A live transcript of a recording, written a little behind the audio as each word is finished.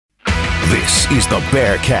This is the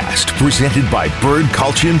Bearcast, presented by Bird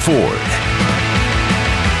Kultgen Ford.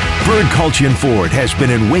 Bird Kultgen Ford has been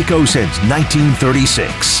in Waco since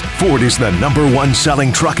 1936. Ford is the #1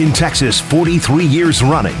 selling truck in Texas 43 years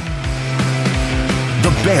running.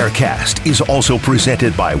 The Bearcast is also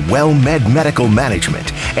presented by WellMed Medical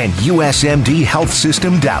Management and USMD Health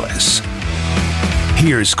System Dallas.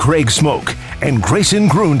 Here's Craig Smoke and Grayson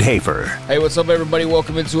Grundhafer. Hey, what's up, everybody?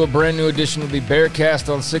 Welcome into a brand new edition of the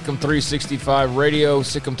Bearcast on SicEm 365 Radio,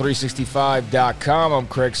 SicEm365.com. I'm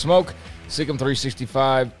Craig Smoke, SicEm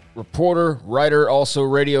 365 reporter, writer, also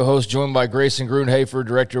radio host, joined by Grayson Grundhafer,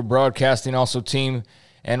 director of broadcasting, also team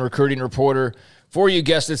and recruiting reporter. For you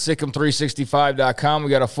guessed it, SicEm365.com. We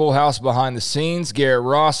got a full house behind the scenes. Garrett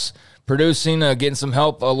Ross producing, getting some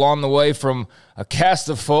help along the way from a cast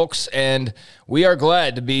of folks, and we are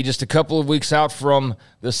glad to be just a couple of weeks out from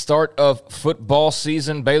the start of football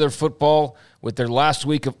season. Baylor football with their last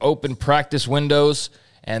week of open practice windows,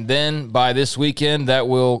 and then by this weekend that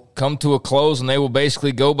will come to a close, and they will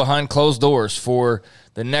basically go behind closed doors for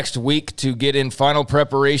the next week to get in final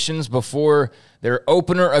preparations before their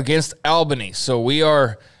opener against Albany. So we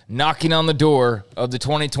are knocking on the door of the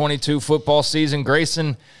 2022 football season.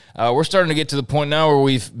 Grayson, we're starting to get to the point now where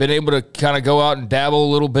we've been able to kind of go out and dabble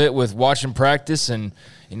a little bit with watching practice and,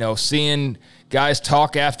 you know, seeing guys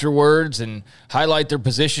talk afterwards and highlight their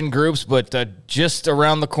position groups, but just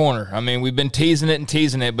around the corner. I mean, we've been teasing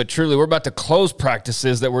it, but truly we're about to close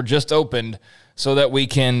practices that were just opened so that we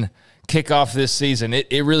can kick off this season.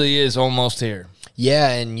 It really is almost here. Yeah,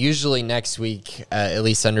 and usually next week, at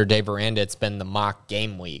least under Dave Aranda, it's been the mock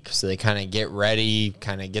game week. So they kind of get ready,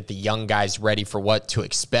 kind of get the young guys ready for what to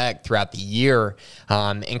expect throughout the year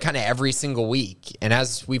and kind of every single week. And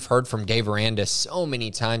as we've heard from Dave Aranda so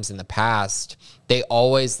many times in the past, they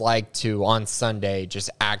always like to, on Sunday, just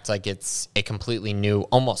act like it's a completely new,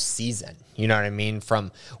 almost season. You know what I mean?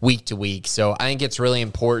 From week to week. So I think it's really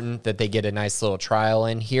important that they get a nice little trial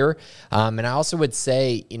in here. And I also would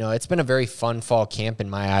say, you know, it's been a very fun fall camp in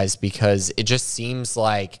my eyes because it just seems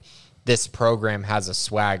like this program has a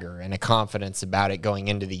swagger and a confidence about it going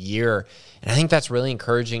into the year. And I think that's really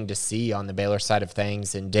encouraging to see on the Baylor side of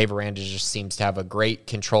things. And Dave Aranda just seems to have a great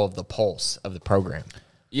control of the pulse of the program.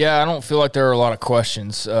 Yeah, I don't feel like there are a lot of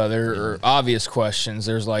questions. There are obvious questions.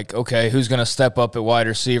 There's like, okay, who's going to step up at wide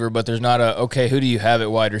receiver? But there's not a, okay, who do you have at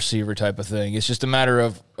wide receiver type of thing. It's just a matter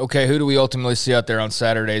of, okay, who do we ultimately see out there on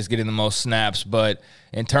Saturdays getting the most snaps? But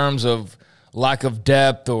in terms of lack of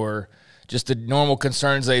depth or just the normal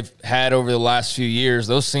concerns they've had over the last few years,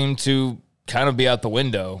 those seem to kind of be out the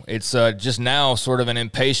window. It's just now sort of an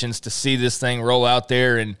impatience to see this thing roll out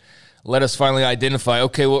there and let us finally identify,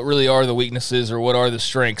 okay, what really are the weaknesses or what are the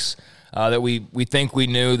strengths that we think we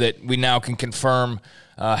knew that we now can confirm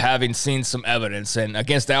having seen some evidence. And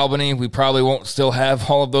against Albany, we probably won't still have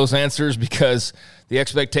all of those answers because the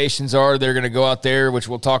expectations are they're going to go out there, which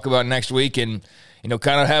we'll talk about next week, and, you know,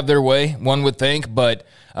 kind of have their way, one would think. But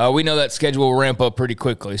we know that schedule will ramp up pretty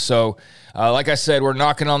quickly. So, like I said, we're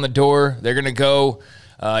knocking on the door. They're going to go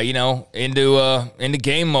into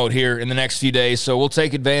game mode here in the next few days. So we'll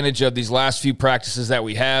take advantage of these last few practices that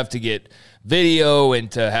we have to get video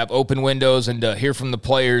and to have open windows and to hear from the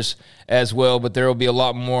players as well. But there will be a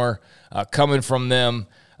lot more coming from them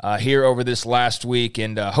here over this last week,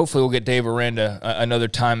 and hopefully we'll get Dave Aranda another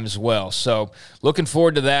time as well. So looking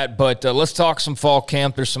forward to that, but let's talk some fall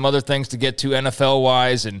camp. There's some other things to get to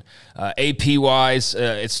NFL-wise and AP-wise.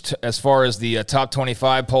 It's as far as the top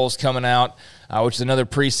 25 polls coming out, which is another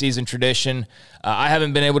preseason tradition. I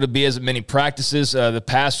haven't been able to be as many practices the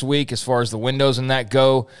past week as far as the windows and that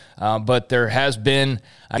go, but there has been,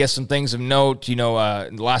 I guess, some things of note. You know,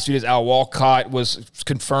 the last few days, Al Walcott was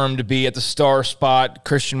confirmed to be at the star spot.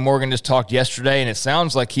 Christian Morgan just talked yesterday, and it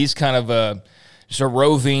sounds like he's kind of just a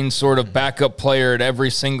roving sort of backup player at every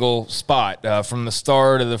single spot, from the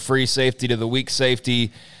star to the free safety to the weak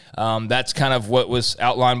safety. That's kind of what was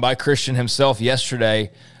outlined by Christian himself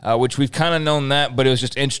yesterday, which we've kind of known that, but it was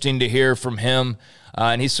just interesting to hear from him.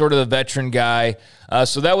 And he's sort of the veteran guy.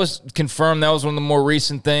 So that was confirmed. That was one of the more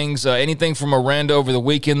recent things. Anything from Aranda over the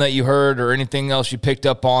weekend that you heard or anything else you picked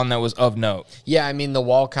up on that was of note? Yeah, I mean, the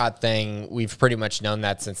Walcott thing, we've pretty much known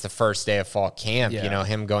that since the first day of fall camp, you know,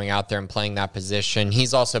 him going out there and playing that position.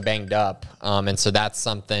 He's also banged up, and so that's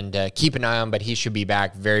something to keep an eye on, but he should be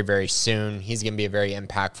back very, very soon. He's going to be a very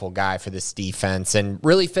impactful guy for this defense and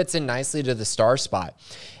really fits in nicely to the star spot.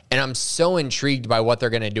 And I'm so intrigued by what they're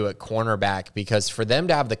going to do at cornerback, because for them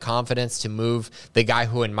to have the confidence to move the guy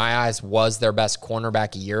who, in my eyes, was their best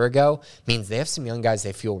cornerback a year ago means they have some young guys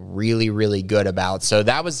they feel really, really good about. So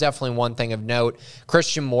that was definitely one thing of note.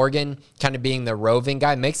 Christian Morgan kind of being the roving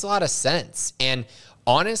guy makes a lot of sense. And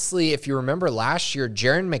honestly, if you remember last year,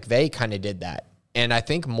 Jaron McVay kind of did that. And I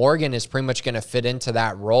think Morgan is pretty much going to fit into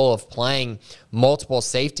that role of playing multiple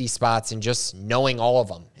safety spots and just knowing all of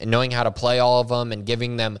them and knowing how to play all of them and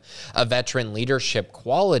giving them a veteran leadership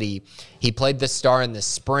quality. He played the star in the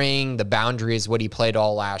spring. The boundary is what he played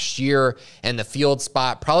all last year. And the field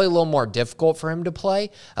spot, probably a little more difficult for him to play,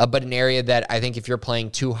 but an area that I think if you're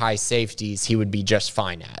playing two high safeties, he would be just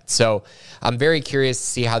fine at. So I'm very curious to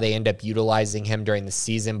see how they end up utilizing him during the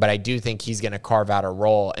season, but I do think he's going to carve out a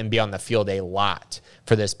role and be on the field a lot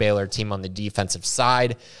for this Baylor team on the defensive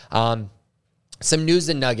side. Some news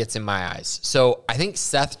and nuggets in my eyes. So I think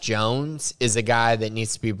Seth Jones is a guy that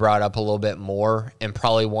needs to be brought up a little bit more, and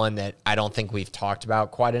probably one that I don't think we've talked about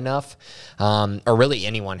quite enough, or really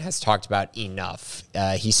anyone has talked about enough.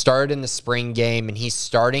 He started in the spring game, and he's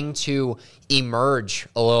starting to emerge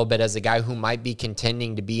a little bit as a guy who might be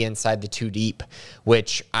contending to be inside the two deep,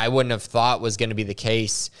 which I wouldn't have thought was going to be the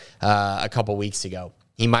case a couple weeks ago.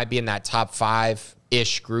 He might be in that top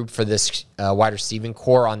 5-ish group for this wide receiving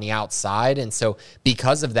core on the outside. And so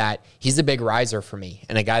because of that, he's a big riser for me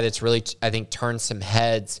and a guy that's really, I think, turned some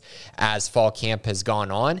heads as fall camp has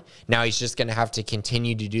gone on. Now he's just going to have to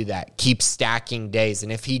continue to do that, keep stacking days.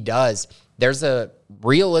 And if he does, there's a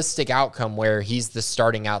realistic outcome where he's the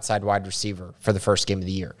starting outside wide receiver for the first game of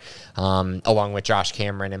the year, along with Josh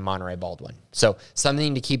Cameron and Monterey Baldwin. So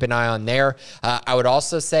something to keep an eye on there. I would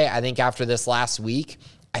also say, I think after this last week,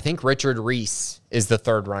 I think Richard Reese is the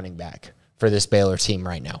third running back for this Baylor team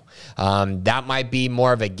right now. That might be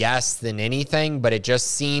more of a guess than anything, but it just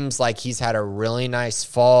seems like he's had a really nice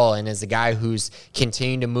fall and is a guy who's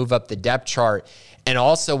continuing to move up the depth chart. And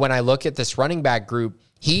also when I look at this running back group,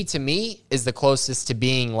 he, to me, is the closest to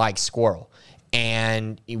being like Squirrel.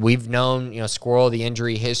 And we've known, Squirrel, the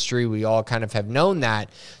injury history, we all kind of have known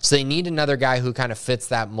that. So they need another guy who kind of fits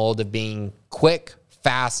that mold of being quick,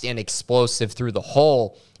 fast, and explosive through the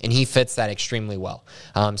hole, and he fits that extremely well.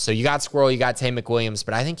 So you got Squirrel, you got Tay McWilliams,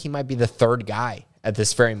 but I think he might be the third guy at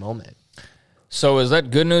this very moment. So is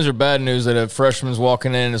that good news or bad news that a freshman's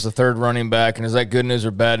walking in as a third running back, and is that good news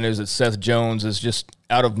or bad news that Seth Jones is just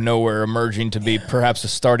out of nowhere emerging to be perhaps a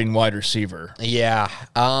starting wide receiver? Yeah.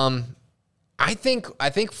 I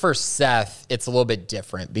think for Seth, it's a little bit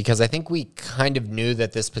different because I think we kind of knew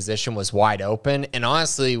that this position was wide open. And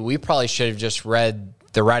honestly, we probably should have just read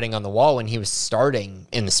the writing on the wall when he was starting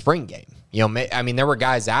in the spring game. There were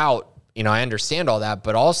guys out. I understand all that,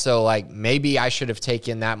 but also maybe I should have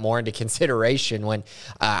taken that more into consideration when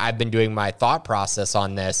I've been doing my thought process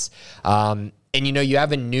on this. And, you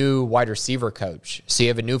have a new wide receiver coach, so you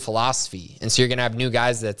have a new philosophy. And so you're going to have new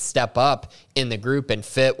guys that step up in the group and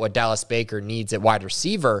fit what Dallas Baker needs at wide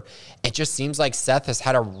receiver. It just seems like Seth has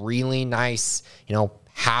had a really nice,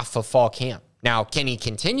 half of fall camp. Now, can he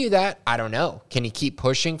continue that? I don't know. Can he keep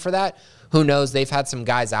pushing for that? Who knows? They've had some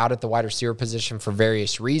guys out at the wide receiver position for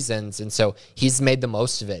various reasons. And so he's made the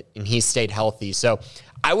most of it and he's stayed healthy. So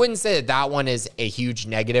I wouldn't say that one is a huge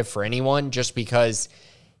negative for anyone just because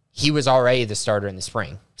he was already the starter in the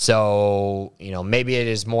spring. So, maybe it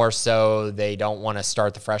is more so they don't want to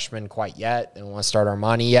start the freshman quite yet. They don't want to start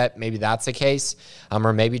Armani yet. Maybe that's the case.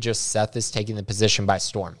 Or maybe just Seth is taking the position by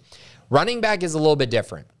storm. Running back is a little bit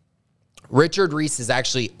different. Richard Reese is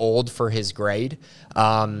actually old for his grade.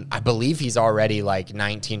 I believe he's already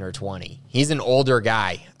 19 or 20. He's an older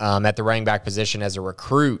guy at the running back position as a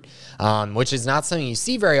recruit, which is not something you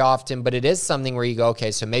see very often, but it is something where you go,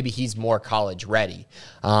 okay, so maybe he's more college ready.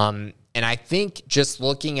 And I think just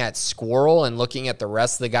looking at Squirrel and looking at the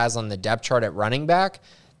rest of the guys on the depth chart at running back,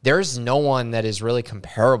 there's no one that is really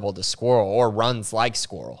comparable to Squirrel or runs like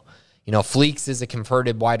Squirrel. Fleeks is a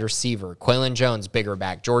converted wide receiver. Quaylon Jones, bigger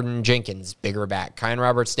back. Jordan Jenkins, bigger back. Kyan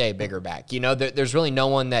Roberts-Day, bigger back. There's really no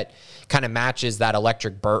one that kind of matches that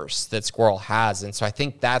electric burst that Squirrel has. And so I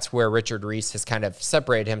think that's where Richard Reese has kind of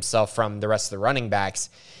separated himself from the rest of the running backs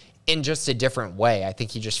in just a different way. I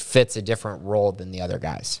think he just fits a different role than the other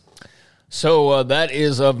guys. So that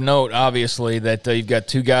is of note, obviously, that you've got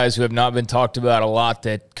two guys who have not been talked about a lot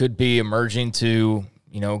that could be emerging to,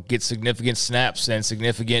 get significant snaps and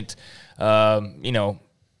significant,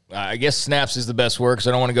 I guess snaps is the best word because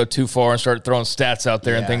I don't want to go too far and start throwing stats out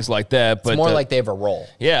there and things like that. But it's more like they have a role.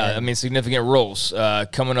 Yeah, significant roles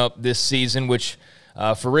coming up this season, which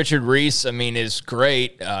for Richard Reese, is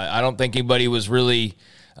great. I don't think anybody was really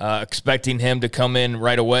expecting him to come in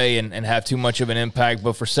right away and have too much of an impact.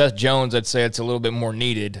 But for Seth Jones, I'd say it's a little bit more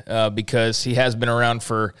needed because he has been around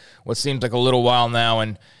for what seems like a little while now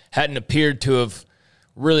and hadn't appeared to have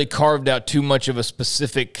really carved out too much of a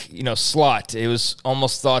specific, slot. It was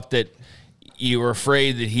almost thought that you were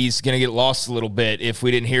afraid that he's going to get lost a little bit if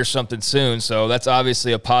we didn't hear something soon. So that's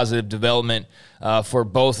obviously a positive development for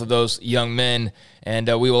both of those young men. And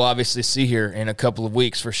we will obviously see here in a couple of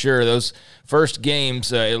weeks for sure. Those first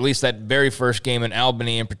games, at least that very first game in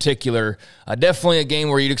Albany in particular, definitely a game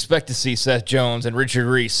where you'd expect to see Seth Jones and Richard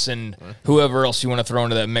Reese and whoever else you want to throw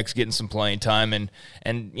into that mix getting some playing time.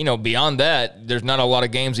 And beyond that, there's not a lot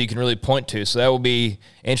of games that you can really point to. So that will be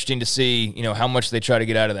interesting to see, how much they try to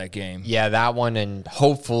get out of that game. Yeah, that one and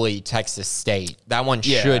hopefully Texas State. That one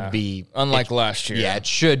should be. Unlike last year. Yeah, it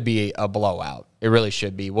should be a blowout. It really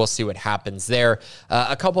should be. We'll see what happens there.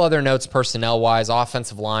 A couple other notes personnel-wise.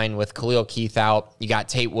 Offensive line with Khalil Keith out. You got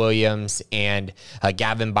Tate Williams and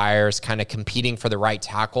Gavin Byers kind of competing for the right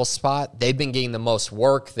tackle spot. They've been getting the most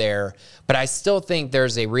work there, but I still think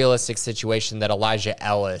there's a realistic situation that Elijah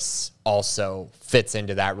Ellis also fits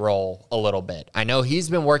into that role a little bit. I know he's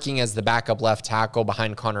been working as the backup left tackle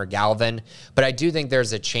behind Connor Galvin, but I do think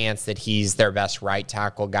there's a chance that he's their best right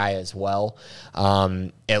tackle guy as well,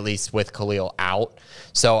 at least with Khalil out.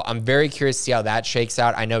 So I'm very curious to see how that shakes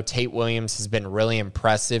out. I know Tate Williams has been really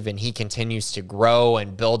impressive, and he continues to grow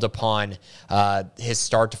and build upon his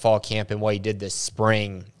start to fall camp and what he did this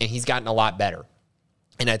spring, and he's gotten a lot better.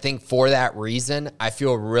 And I think for that reason, I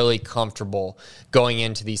feel really comfortable going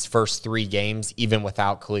into these first 3 games, even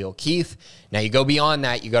without Khalil Keith. Now, you go beyond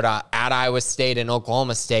that, you go to at Iowa State and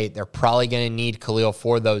Oklahoma State. They're probably going to need Khalil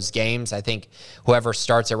for those games. I think whoever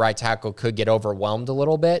starts at right tackle could get overwhelmed a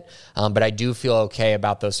little bit. But I do feel okay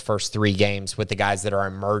about those first 3 games with the guys that are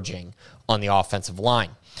emerging on the offensive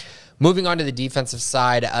line. Moving on to the defensive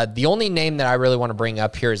side, the only name that I really want to bring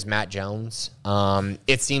up here is Matt Jones.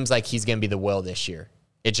 It seems like he's going to be the will this year.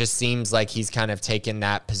 It just seems like he's kind of taken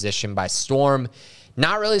that position by storm.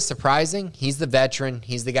 Not really surprising. He's the veteran.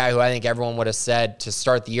 He's the guy who I think everyone would have said to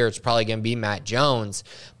start the year it's probably going to be Matt Jones.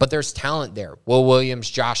 But there's talent there. Will Williams,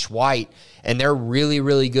 Josh White, and they're really,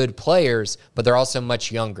 really good players, but they're also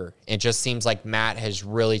much younger. It just seems like Matt has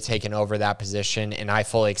really taken over that position, and I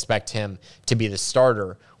fully expect him to be the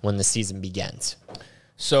starter when the season begins.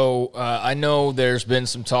 So I know there's been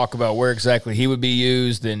some talk about where exactly he would be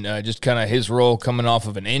used and just kind of his role coming off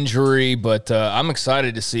of an injury, but I'm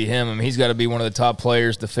excited to see him. I mean, he's got to be one of the top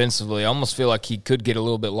players defensively. I almost feel like he could get a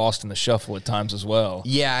little bit lost in the shuffle at times as well.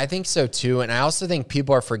 Yeah, I think so too, and I also think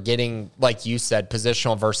people are forgetting, like you said,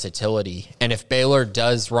 positional versatility. And if Baylor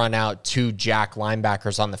does run out 2 jack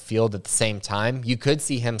linebackers on the field at the same time, you could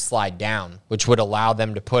see him slide down, which would allow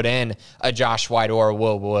them to put in a Josh White or a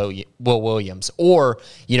Will Williams, or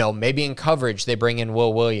maybe in coverage, they bring in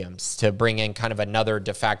Will Williams to bring in kind of another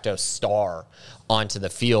de facto star onto the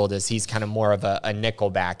field as he's kind of more of a nickel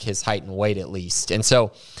back, his height and weight at least. And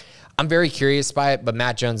so I'm very curious by it, but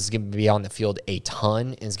Matt Jones is going to be on the field a ton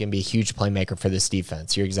and is going to be a huge playmaker for this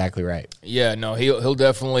defense. You're exactly right. Yeah, no, he'll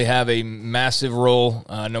definitely have a massive role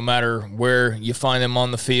no matter where you find him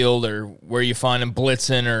on the field or where you find him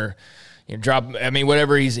blitzing or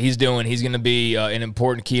whatever he's doing, he's going to be an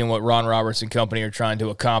important key in what Ron Roberts and company are trying to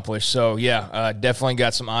accomplish. So, definitely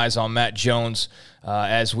got some eyes on Matt Jones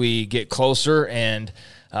as we get closer. And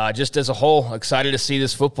just as a whole, excited to see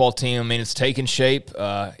this football team. I mean, it's taken shape.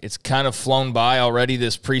 It's kind of flown by already,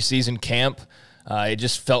 this preseason camp. It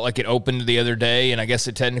just felt like it opened the other day, and I guess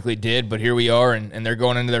it technically did. But here we are, and they're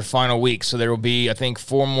going into their final week. So there will be, I think,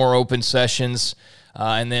 4 more open sessions.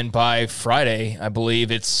 And then by Friday, I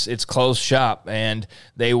believe it's closed shop, and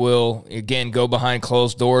they will, again, go behind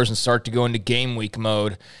closed doors and start to go into game week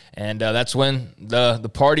mode. And that's when the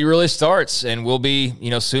party really starts, and we'll be,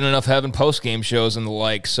 soon enough having post-game shows and the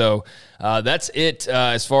like. So that's it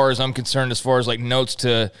as far as I'm concerned, as far as like notes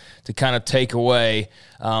to kind of take away.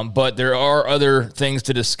 But there are other things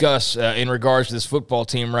to discuss in regards to this football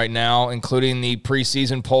team right now, including the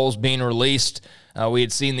preseason polls being released. We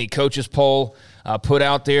had seen the coaches poll put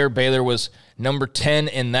out there. Baylor was number 10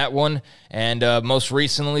 in that one, and most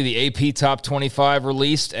recently the AP Top 25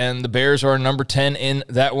 released, and the Bears are number 10 in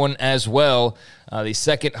that one as well. The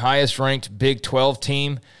second highest ranked Big 12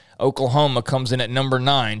 team, Oklahoma, comes in at number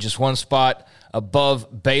 9, just 1 spot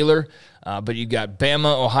above Baylor. But you got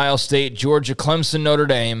Bama, Ohio State, Georgia, Clemson, Notre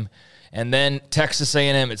Dame, and then Texas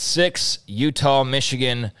A&M at 6, Utah,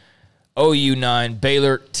 Michigan, OU 9,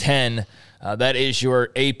 Baylor 10. That is your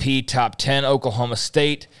AP Top 10. Oklahoma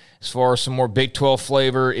State, as far as some more Big 12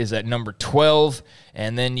 flavor, is at number 12.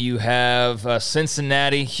 And then you have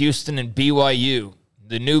Cincinnati, Houston, and BYU.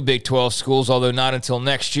 the new Big 12 schools, although not until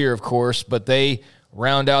next year, of course, but they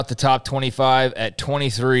round out the top 25 at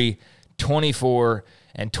 23, 24,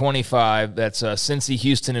 and 25. That's Cincy,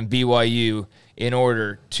 Houston, and BYU in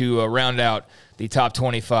order to round out the top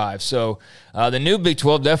 25. So the new Big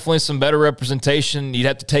 12, definitely some better representation. You'd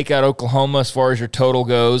have to take out Oklahoma as far as your total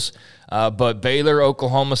goes. But Baylor,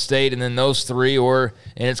 Oklahoma State, and then those three, or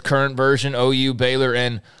in its current version, OU, Baylor,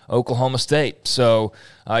 and Oklahoma State. So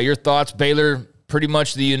your thoughts, Baylor, pretty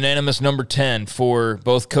much the unanimous number 10 for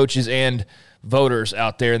both coaches and voters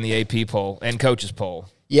out there in the AP poll and coaches poll.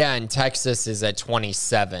 Yeah, and Texas is at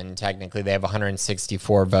 27. Technically, they have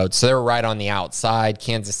 164 votes. So they're right on the outside.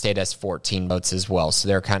 Kansas State has 14 votes as well. So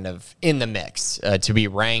they're kind of in the mix to be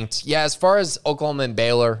ranked. Yeah, as far as Oklahoma and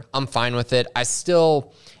Baylor, I'm fine with it. I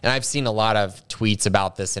still, and I've seen a lot of tweets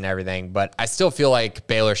about this and everything, but I still feel like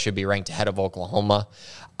Baylor should be ranked ahead of Oklahoma.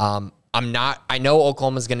 I know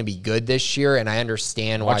Oklahoma's going to be good this year, and I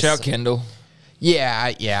understand why. Watch out, Kendall.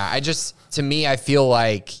 Yeah. To me, I feel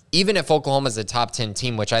like even if Oklahoma's a top 10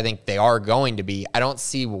 team, which I think they are going to be, I don't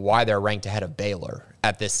see why they're ranked ahead of Baylor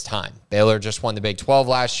at this time. Baylor just won the Big 12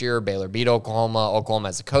 last year. Baylor beat Oklahoma. Oklahoma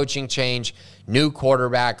has a coaching change, new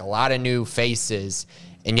quarterback, a lot of new faces,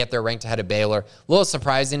 and yet they're ranked ahead of Baylor. A little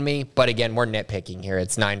surprising to me, but again, we're nitpicking here.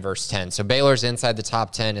 It's 9 versus 10. So Baylor's inside the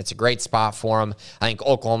top 10. It's a great spot for them. I think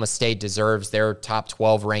Oklahoma State deserves their top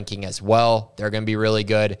 12 ranking as well. They're going to be really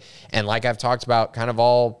good. And like I've talked about kind of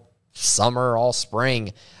all summer, all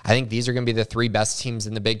spring, I think these are going to be the three best teams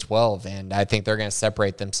in the Big 12, and I think they're going to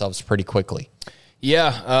separate themselves pretty quickly.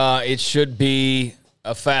 Yeah, it should be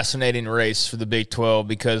a fascinating race for the Big 12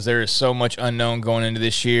 because there is so much unknown going into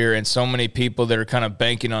this year and so many people that are kind of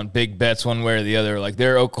banking on big bets one way or the other. Like,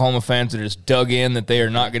 there are Oklahoma fans that are just dug in that they are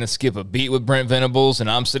not going to skip a beat with Brent Venables, and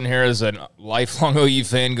I'm sitting here as a lifelong OU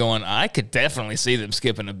fan going, I could definitely see them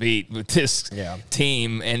skipping a beat with this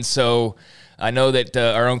team. And so I know that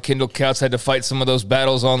our own Kendall Couts had to fight some of those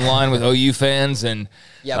battles online with OU fans, and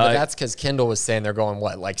but that's because Kendall was saying they're going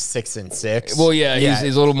like 6-6. Well,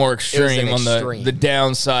 he's a little more extreme on the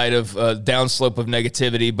downside of downslope of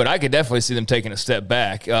negativity. But I could definitely see them taking a step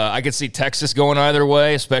back. I could see Texas going either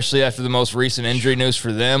way, especially after the most recent injury news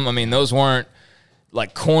for them. I mean, those weren't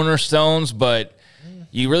like cornerstones, but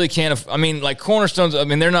you really can't. I mean, like cornerstones. I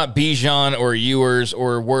mean, they're not Bijan or Ewers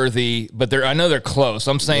or Worthy, but I know they're close.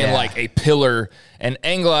 I'm saying like a pillar. And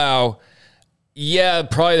Anglau,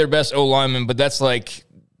 probably their best O lineman, but that's like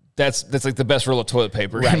the best roll of toilet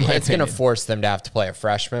paper. Right. It's going to force them to have to play a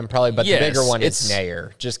freshman probably, but the bigger one is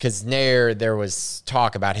Nair. Just because Nair, there was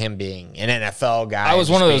talk about him being an NFL guy. I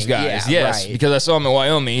was one of those guys, because I saw him in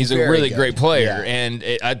Wyoming. He's a really great player, and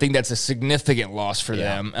I think that's a significant loss for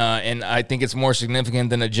them. And I think it's more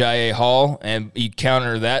significant than a Jai Hall, and you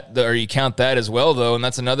count that as well, though, and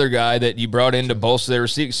that's another guy that you brought in to bolster their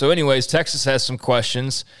receiving. So anyways, Texas has some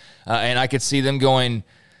questions, and I could see them going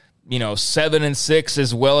 7-6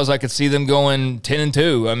 as well as I could see them going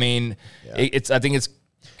 10-2. I mean, I think it's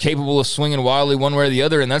capable of swinging wildly one way or the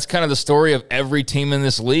other, and that's kind of the story of every team in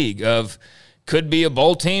this league. Could be a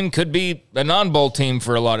bowl team, could be a non-bowl team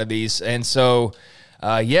for a lot of these, and so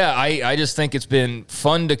I just think it's been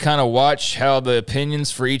fun to kind of watch how the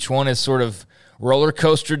opinions for each one is sort of roller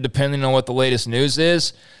coastered depending on what the latest news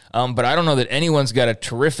is. But I don't know that anyone's got a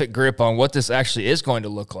terrific grip on what this actually is going to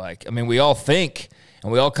look like. I mean, we all think,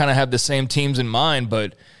 and we all kind of have the same teams in mind,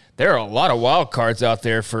 but there are a lot of wild cards out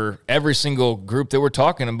there for every single group that we're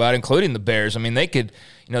talking about, including the Bears. I mean, they could,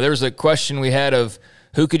 there was a question we had of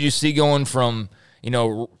who could you see going from,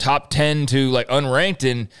 top 10 to like unranked,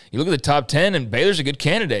 and you look at the top 10 and Baylor's a good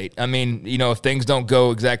candidate. I mean, if things don't go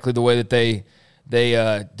exactly the way that they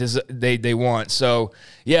want. So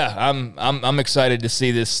I'm excited to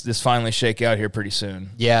see this finally shake out here pretty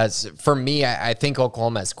soon. Yeah, for me, I think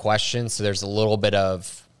Oklahoma has questions, so there's a little bit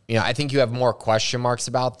of, I think you have more question marks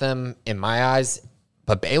about them in my eyes.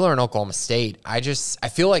 But Baylor and Oklahoma State, I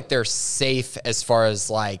feel like they're safe as far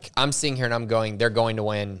as like I'm sitting here and I'm going, they're going to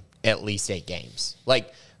win at least 8 games.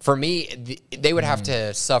 Like, for me, they would have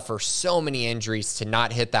to suffer so many injuries to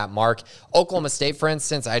not hit that mark. Oklahoma State, for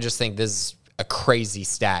instance, I just think this is a crazy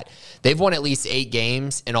stat. They've won at least 8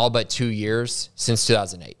 games in all but 2 years since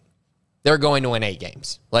 2008. They're going to win 8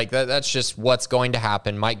 games. Like, that's just what's going to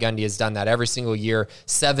happen. Mike Gundy has done that every single year.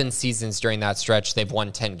 7 seasons during that stretch, they've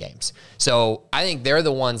won 10 games. So I think they're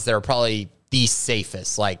the ones that are probably the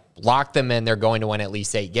safest. Like, lock them in. They're going to win at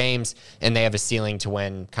least 8 games, and they have a ceiling to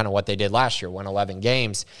win kind of what they did last year, win 11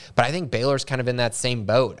 games. But I think Baylor's kind of in that same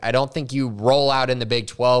boat. I don't think you roll out in the Big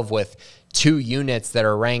 12 with two units that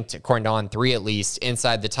are ranked, according to On3 at least,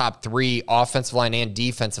 inside the top 3 offensive line and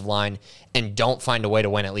defensive line, and don't find a way to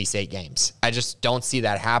win at least 8 games. I just don't see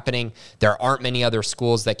that happening. There aren't many other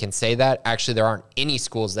schools that can say that. Actually, there aren't any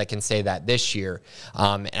schools that can say that this year.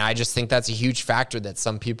 And I just think that's a huge factor that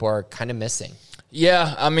some people are kind of missing.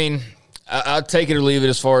 Yeah, I mean, I'll take it or leave it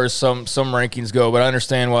as far as some rankings go, but I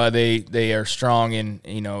understand why they are strong in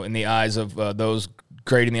the eyes of those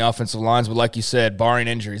grading the offensive lines. But like you said, barring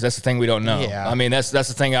injuries, that's the thing we don't know. Yeah. I mean, that's the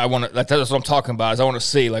thing I want to. That's what I'm talking about. Is I want to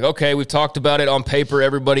see, like, okay, we've talked about it on paper.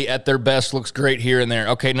 Everybody at their best looks great here and there.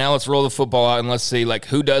 Okay, now let's roll the football out and let's see, like,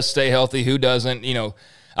 who does stay healthy, who doesn't.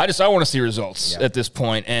 I want to see results at this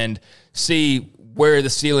point and see where the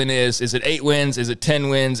ceiling is. Is it 8 wins? Is it 10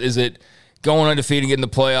 wins? Is it going undefeated and getting the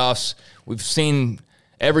playoffs? We've seen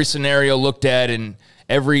every scenario looked at, and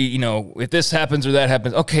every, if this happens or that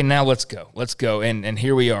happens, okay, now let's go. And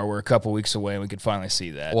here we are. We're a couple weeks away, and we could finally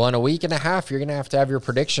see that. Well, in a week and a half, you're going to have your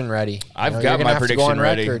prediction ready. I've got my prediction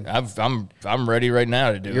ready. I'm ready right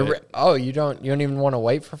now to do it. You don't even want to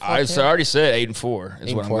wait for 4? I already said 8-4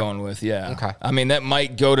 is what I'm going with. Yeah. Okay. I mean, that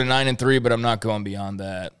might go to 9-3, but I'm not going beyond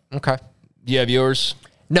that. Okay. Do you have yours?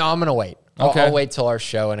 No, I'm going to wait. Okay. I'll wait till our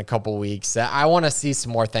show in a couple weeks. I want to see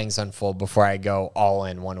some more things unfold before I go all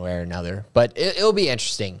in one way or another. But it'll be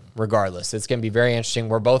interesting regardless. It's going to be very interesting.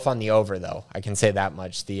 We're both on the over, though. I can say that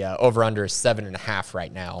much. The over-under is 7.5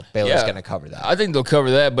 right now. Baylor's going to cover that. I think they'll cover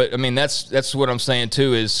that. But, I mean, that's what I'm saying,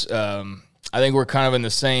 too, is I think we're kind of in the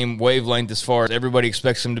same wavelength as far as everybody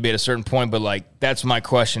expects them to be at a certain point. But, like, that's my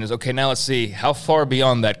question is, okay, now let's see. How far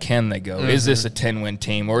beyond that can they go? Mm-hmm. Is this a 10-win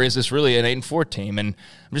team, or is this really an 8-4 team? And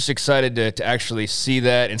I'm just excited to actually see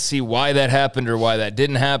that and see why that happened or why that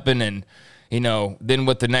didn't happen. And, then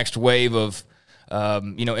what the next wave of,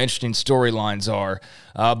 interesting storylines are.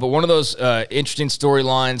 But one of those interesting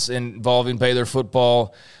storylines involving Baylor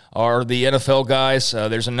football are the NFL guys.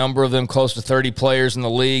 There's a number of them, close to 30 players in the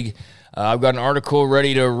league. I've got an article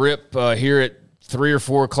ready to rip here at 3 or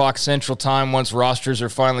 4 o'clock Central Time once rosters are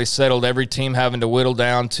finally settled. Every team having to whittle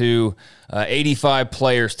down to 85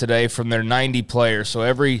 players today from their 90 players. So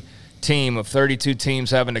every team of 32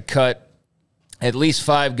 teams having to cut at least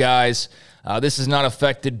 5 guys. This has not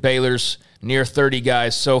affected Baylor's near 30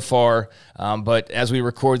 guys so far. But as we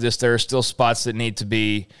record this, there are still spots that need to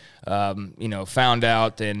be found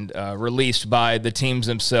out and released by the teams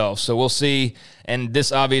themselves. So we'll see. And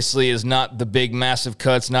this obviously is not the big, massive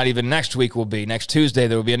cuts. Not even next week will be. Next Tuesday,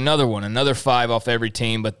 there will be another 5 off every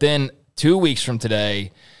team. But then 2 weeks from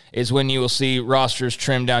today is when you will see rosters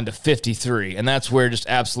trimmed down to 53. And that's where just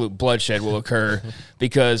absolute bloodshed will occur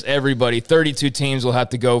because 32 teams will have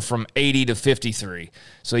to go from 80 to 53.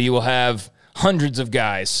 So you will have hundreds of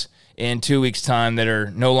guys in 2 weeks' time that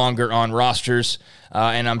are no longer on rosters.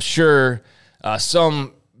 And I'm sure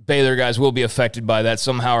some Baylor guys will be affected by that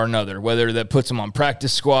somehow or another, whether that puts them on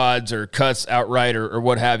practice squads or cuts outright or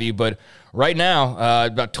what have you. But right now,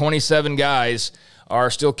 about 27 guys are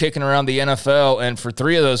still kicking around the NFL. And for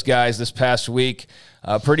 3 of those guys this past week,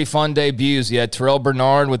 pretty fun debuts. You had Terrell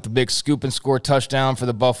Bernard with the big scoop and score touchdown for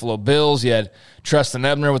the Buffalo Bills. You had Treston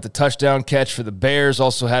Ebner with the touchdown catch for the Bears.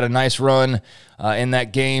 Also had a nice run in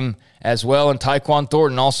that game as well. And Tyquan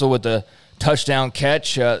Thornton also with the touchdown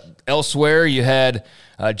catch. Elsewhere, you had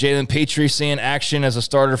Jalen Petrie seeing action as a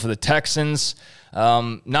starter for the Texans.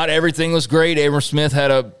 Not everything was great. Abram Smith had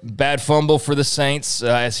a bad fumble for the Saints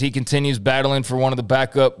as he continues battling for one of the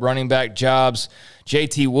backup running back jobs.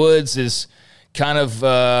 JT Woods is kind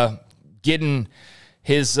of getting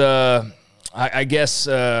his,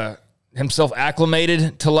 himself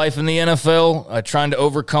acclimated to life in the NFL, trying to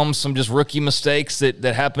overcome some just rookie mistakes that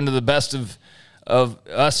happen to the best of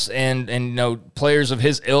us and players of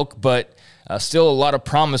his ilk, but still a lot of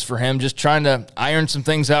promise for him. Just trying to iron some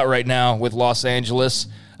things out right now with Los Angeles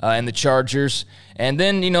and the Chargers. And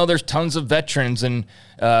then, there's tons of veterans and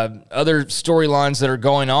other storylines that are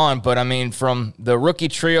going on. But, I mean, from the rookie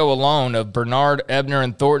trio alone of Bernard, Ebner,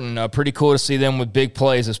 and Thornton, pretty cool to see them with big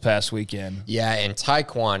plays this past weekend. Yeah, and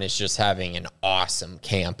Tyquan is just having an awesome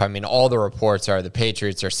camp. I mean, all the reports are the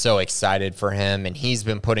Patriots are so excited for him, and he's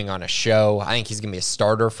been putting on a show. I think he's going to be a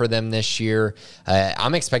starter for them this year.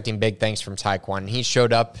 I'm expecting big things from Tyquan. He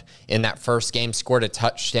showed up in that first game, scored a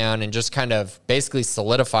touchdown, and just kind of basically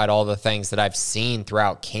solidified all the things that I've seen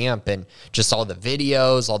throughout camp and just all the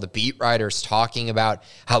videos, all the beat writers talking about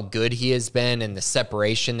how good he has been and the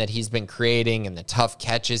separation that he's been creating and the tough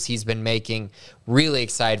catches he's been making. Really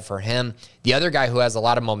excited for him. The other guy who has a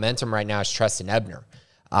lot of momentum right now is Treston Ebner.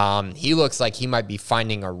 He looks like he might be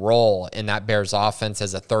finding a role in that Bears offense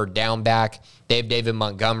as a third down back. They have David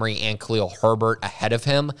Montgomery and Khalil Herbert ahead of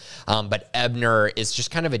him. But Ebner is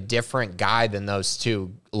just kind of a different guy than those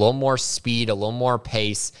two. A little more speed, a little more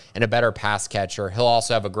pace, and a better pass catcher. He'll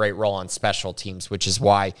also have a great role on special teams, which is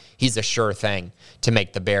why he's a sure thing to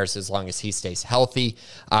make the Bears as long as he stays healthy.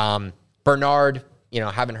 Bernard,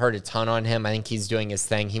 haven't heard a ton on him. I think he's doing his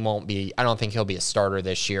thing. I don't think he'll be a starter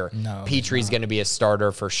this year. No, Petry's going to be a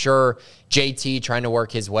starter for sure. JT trying to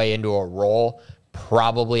work his way into a role,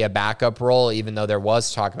 probably a backup role, even though there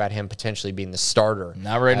was talk about him potentially being the starter.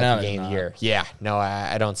 Not right now. At the beginning of the year. Yeah, no,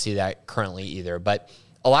 I don't see that currently either. But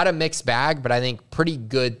a lot of mixed bag, but I think pretty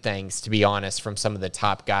good things, to be honest, from some of the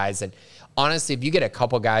top guys. And honestly, if you get a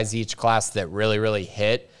couple guys each class that really, really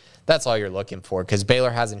hit, that's all you're looking for, because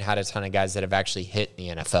Baylor hasn't had a ton of guys that have actually hit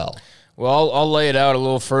in the NFL. Well, I'll lay it out a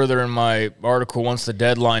little further in my article once the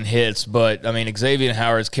deadline hits, but, Xavier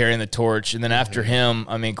Howard's carrying the torch, and then after him,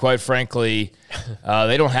 quite frankly,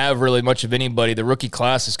 they don't have really much of anybody. The rookie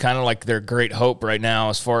class is kind of like their great hope right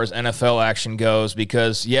now as far as NFL action goes,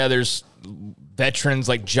 because, there's veterans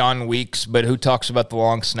like John Weeks, but who talks about the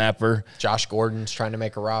long snapper? Josh Gordon's trying to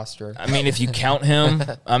make a roster. If you count him,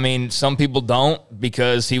 some people don't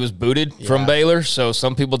because he was booted from Baylor, so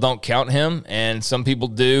some people don't count him, and some people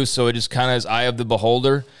do, so it is kind of his eye of the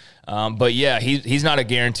beholder. But he's not a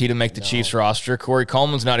guarantee to make the Chiefs roster. Corey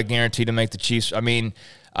Coleman's not a guarantee to make the Chiefs.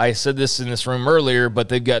 I said this in this room earlier, but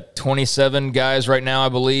they've got 27 guys right now, I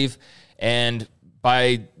believe, and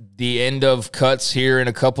by the end of cuts here in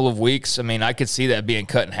a couple of weeks, I could see that being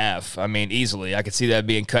cut in half. Easily. I could see that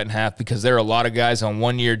being cut in half because there are a lot of guys on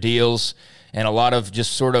one-year deals and a lot of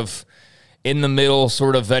just sort of in-the-middle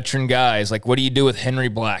sort of veteran guys. Like, what do you do with Henry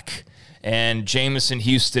Black and Jamison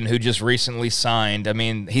Houston, who just recently signed?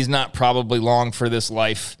 He's not probably long for this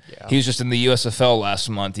life. Yeah. He was just in the USFL last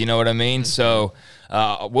month. You know what I mean? Mm-hmm. So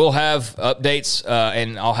we'll have updates,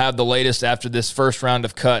 and I'll have the latest after this first round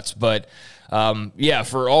of cuts. But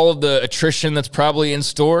for all of the attrition that's probably in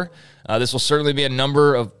store, this will certainly be a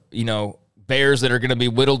number of, Bears that are going to be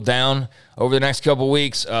whittled down over the next couple of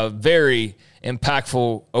weeks. A very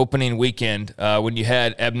impactful opening weekend when you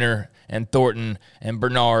had Ebner and Thornton and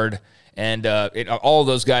Bernard and all of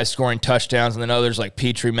those guys scoring touchdowns, and then others like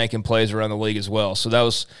Petry making plays around the league as well. So that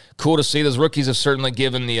was cool to see. Those rookies have certainly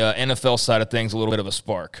given the NFL side of things a little bit of a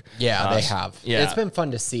spark. Yeah, they have. Yeah. It's been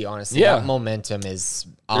fun to see, honestly. Yeah. That momentum is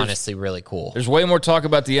honestly really cool. There's way more talk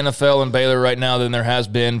about the NFL and Baylor right now than there has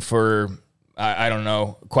been for, I don't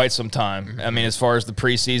know, quite some time. Mm-hmm. As far as the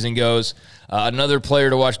preseason goes, another player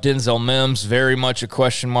to watch, Denzel Mims, very much a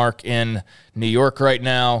question mark in New York right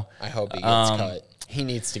now. I hope he gets cut. He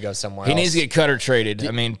needs to go somewhere else. He needs to get cut or traded,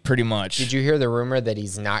 pretty much. Did you hear the rumor that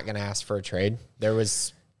he's not going to ask for a trade? There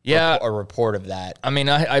was a report of that.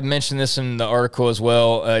 I mentioned this in the article as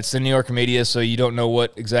well. It's the New York media, so you don't know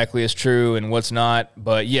what exactly is true and what's not.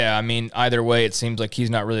 But, either way, it seems like he's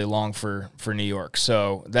not really long for New York.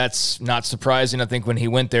 So that's not surprising. I think when he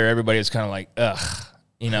went there, everybody was kind of like, ugh,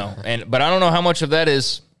 But I don't know how much of that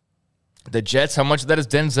is the Jets, how much of that is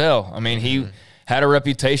Denzel. He had a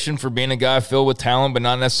reputation for being a guy filled with talent, but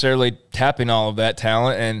not necessarily tapping all of that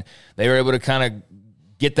talent. And they were able to kind of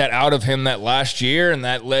get that out of him that last year, and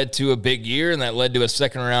that led to a big year, and that led to a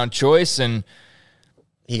second-round choice. And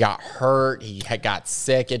he got hurt. He got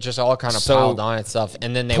sick. It just all kind of piled on itself.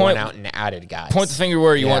 And then they went out and added guys. Point the finger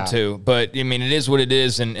where you want to. But, it is what it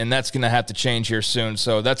is, and that's going to have to change here soon.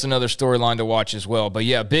 So that's another storyline to watch as well. But,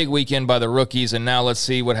 big weekend by the rookies, and now let's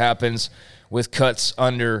see what happens with cuts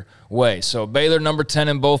underway. So Baylor number 10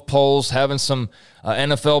 in both polls, having some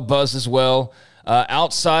NFL buzz as well.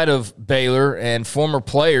 Outside of Baylor and former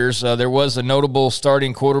players, there was a notable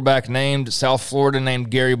starting quarterback named South Florida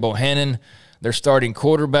named Gary Bohannon, their starting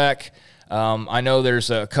quarterback. I know there's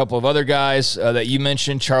a couple of other guys that you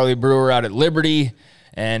mentioned, Charlie Brewer out at Liberty,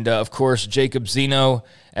 and, of course, Jacob Zeno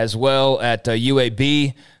as well at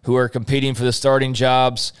UAB, who are competing for the starting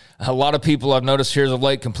jobs. A lot of people I've noticed here as of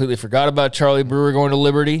late completely forgot about Charlie Brewer going to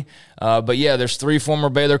Liberty. But, there's three former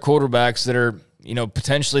Baylor quarterbacks that are,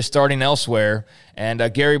 potentially starting elsewhere. And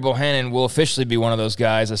Gary Bohannon will officially be one of those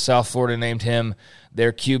guys, as South Florida named him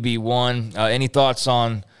their QB1. Any thoughts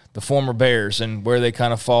on the former Bears and where they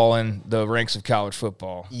kind of fall in the ranks of college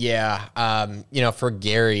football? Yeah, for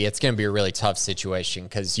Gary, it's going to be a really tough situation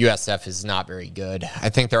because USF is not very good. I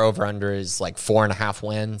think their over-under is like 4.5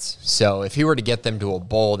 wins. So if he were to get them to a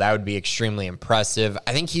bowl, that would be extremely impressive.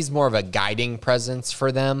 I think he's more of a guiding presence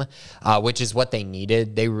for them, which is what they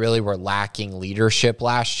needed. They really were lacking leadership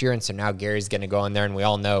last year, and so now Gary's going to go in there, and we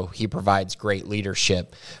all know he provides great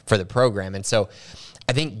leadership for the program. And so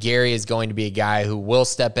I think Gary is going to be a guy who will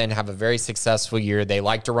step in, have a very successful year. They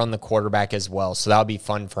like to run the quarterback as well, so that'll be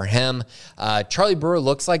fun for him. Charlie Brewer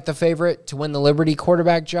looks like the favorite to win the Liberty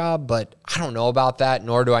quarterback job, but I don't know about that,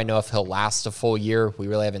 nor do I know if he'll last a full year. We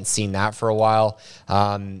really haven't seen that for a while.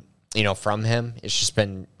 From him. It's just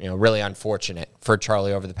been, really unfortunate for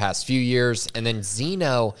Charlie over the past few years. And then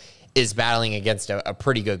Zeno is battling against a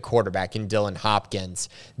pretty good quarterback in Dylan Hopkins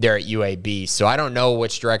there at UAB. So I don't know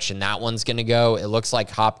which direction that one's going to go. It looks like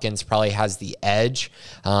Hopkins probably has the edge,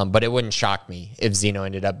 but it wouldn't shock me if Zeno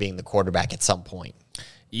ended up being the quarterback at some point.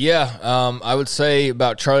 Yeah, I would say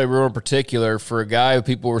about Charlie Brewer in particular, for a guy who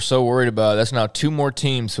people were so worried about, that's now 2 more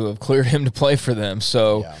teams who have cleared him to play for them.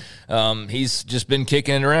 So he's just been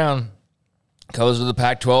kicking it around. Goes to the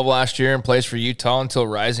Pac-12 last year and plays for Utah until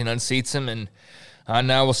Rising unseats him. And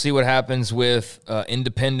now we'll see what happens with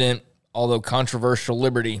independent, although controversial,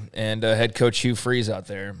 Liberty and head coach Hugh Freeze out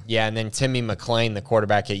there. Yeah, and then Timmy McClain, the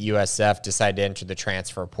quarterback at USF, decided to enter the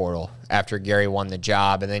transfer portal after Gary won the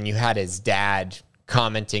job. And then you had his dad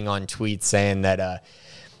commenting on tweets saying that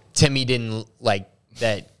Timmy didn't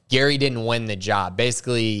that Gary didn't win the job.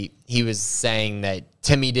 Basically, he was saying that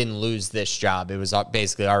Timmy didn't lose this job. It was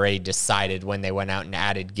basically already decided when they went out and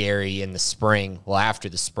added Gary in the spring, after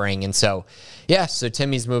the spring. And so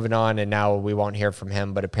Timmy's moving on, and now we won't hear from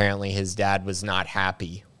him, but apparently his dad was not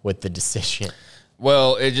happy with the decision.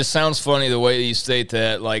 Well, it just sounds funny the way that you state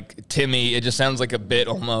that, Timmy, it just sounds like a bit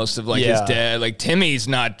almost of his dad. Timmy's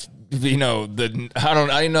not... I don't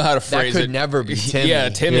know how to phrase it. That could never be Timmy. Yeah,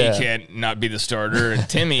 Timmy can't not be the starter. And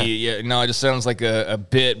Timmy, it just sounds like a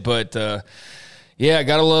bit. But,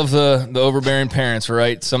 gotta love the overbearing parents,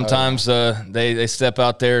 right? Sometimes they step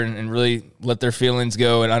out there and really let their feelings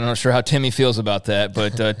go. And I'm not sure how Timmy feels about that.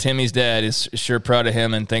 But Timmy's dad is sure proud of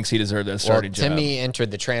him and thinks he deserved that starting job. Timmy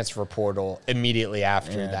entered the transfer portal immediately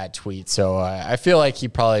after that tweet. So I feel like he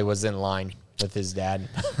probably was in line with his dad.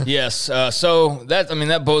 Yes. So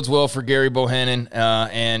that bodes well for Gary Bohannon.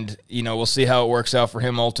 And we'll see how it works out for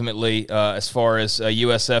him ultimately as far as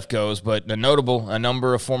USF goes. But a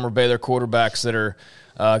number of former Baylor quarterbacks that are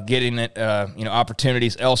getting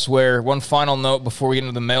opportunities elsewhere. One final note before we get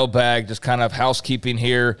into the mailbag, just kind of housekeeping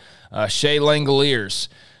here. Shea Langoliers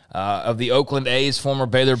of the Oakland A's, former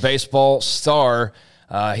Baylor baseball star.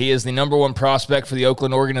 He is the number 1 prospect for the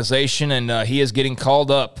Oakland organization, and he is getting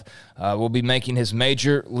called up. Will be making his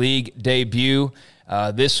major league debut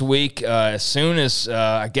this week. As soon as,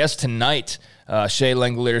 I guess tonight, Shea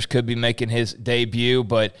Langoliers could be making his debut,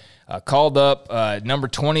 but called up number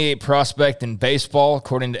 28 prospect in baseball,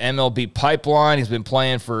 according to MLB Pipeline. He's been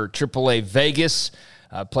playing for AAA Vegas.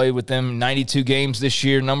 Played with them 92 games this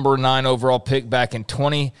year, number 9 overall pick back in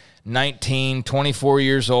 2019, 24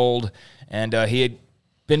 years old, and he had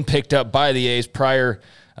been picked up by the A's prior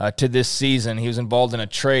to this season. He was involved in a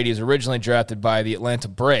trade. He was originally drafted by the Atlanta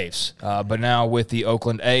Braves, but now with the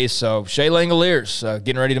Oakland A's. So Shea Langoliers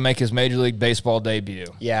getting ready to make his Major League Baseball debut.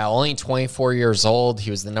 Yeah, only 24 years old. He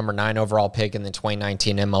was the number 9 overall pick in the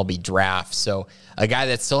 2019 MLB draft. So a guy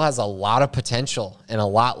that still has a lot of potential and a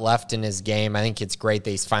lot left in his game. I think it's great that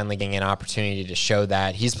he's finally getting an opportunity to show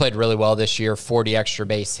that. He's played really well this year, 40 extra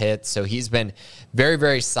base hits. So he's been very,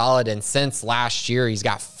 very solid. And since last year, he's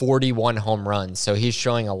got 41 home runs. So he's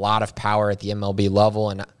showing a lot of power at the MLB level.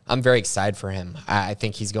 And I'm very excited for him. I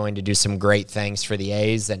think he's going to do some great things for the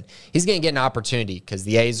A's. And he's going to get an opportunity because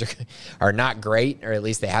the A's are not great, or at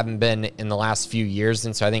least they haven't been in the last few years.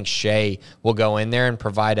 And so I think Shea will go in there and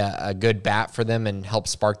provide a good bat for them and help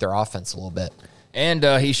spark their offense a little bit. And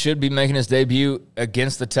he should be making his debut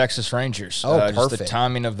against the Texas Rangers. Perfect. Just the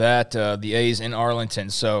timing of that, the A's in Arlington.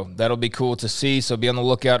 So that'll be cool to see. So be on the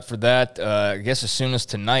lookout for that. I guess as soon as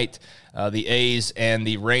tonight, the A's and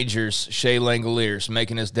the Rangers, Shea Langoliers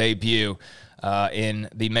making his debut in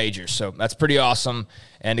the majors. So that's pretty awesome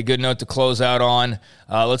and a good note to close out on.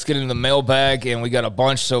 Let's get into the mailbag, and we got a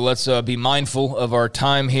bunch, so let's be mindful of our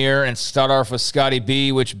time here and start off with Scotty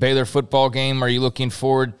B. Which Baylor football game are you looking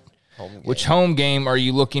forward to? Which home game are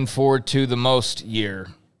you looking forward to the most year?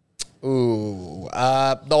 The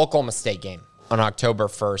Oklahoma State game on October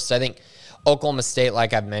 1st. I think Oklahoma State,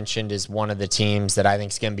 like I've mentioned, is one of the teams that I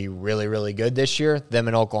think is going to be really, really good this year, them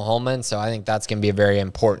in Oklahoma. And so I think that's going to be a very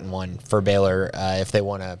important one for Baylor if they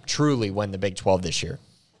want to truly win the Big 12 this year.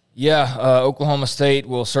 Yeah, Oklahoma State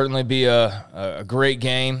will certainly be a great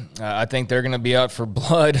game. I think they're going to be out for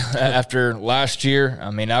blood after last year. I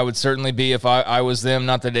mean, I would certainly be if I was them.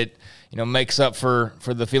 Not that it makes up for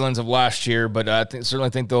the feelings of last year, but I certainly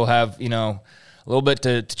think they'll have a little bit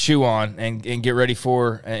to chew on and get ready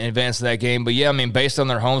for in advance of that game. But yeah, I mean, based on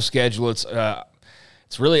their home schedule, it's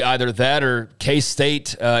it's really either that or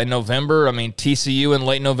K-State in November. I mean, TCU in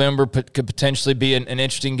late November could potentially be an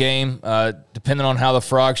interesting game, depending on how the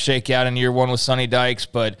Frogs shake out in year one with Sonny Dykes.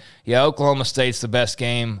 But, yeah, Oklahoma State's the best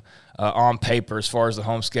game on paper as far as the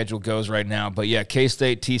home schedule goes right now. But, yeah,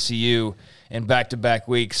 K-State, TCU in back-to-back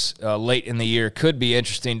weeks late in the year could be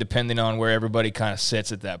interesting depending on where everybody kind of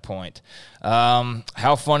sits at that point.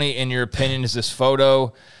 How funny, in your opinion, is this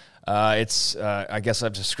photo? It's I guess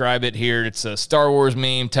I've described it here. It's a Star Wars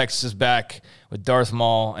meme. Texas is back with Darth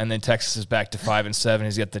Maul, and then Texas is back to 5-7.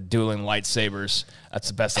 He's got the dueling lightsabers. That's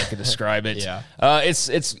the best I could describe it. Yeah.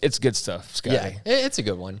 It's good stuff, Scotty. Yeah, it's a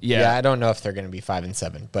good one. Yeah. I don't know if they're going to be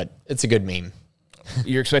 5-7, but it's a good meme.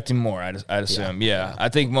 You're expecting more, I'd assume. Yeah. I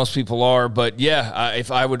think most people are. But, yeah,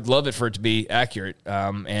 if I would love it for it to be accurate.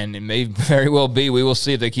 And it may very well be. We will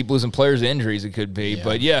see if they keep losing players to injuries. It could be. Yeah.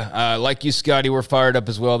 But, yeah, like you, Scotty, we're fired up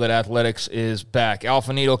as well that athletics is back.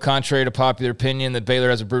 Alpha Needle, contrary to popular opinion that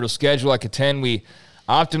Baylor has a brutal schedule, I contend we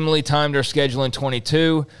optimally timed our schedule in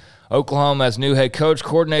 22. Oklahoma has new head coach,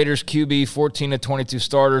 coordinators, QB, 14 to 22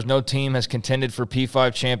 starters. No team has contended for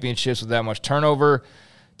P5 championships with that much turnover.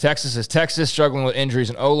 Texas is Texas, struggling with injuries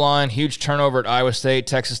in O-line. Huge turnover at Iowa State.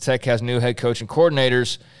 Texas Tech has new head coach and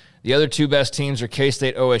coordinators. The other two best teams are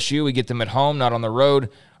K-State, OSU. We get them at home, not on the road.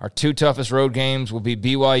 Our two toughest road games will be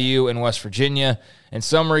BYU and West Virginia. In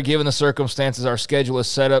summary, given the circumstances, our schedule is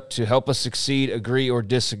set up to help us succeed, agree, or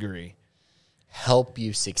disagree. Help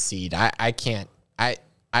you succeed. I can't.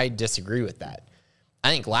 I disagree with that. I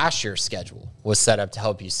think last year's schedule was set up to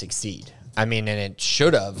help you succeed. I mean, and it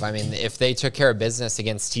should have. I mean, if they took care of business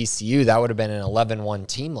against TCU, that would have been an 11-1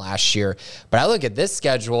 team last year. But I look at this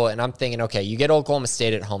schedule, and I'm thinking, okay, you get Oklahoma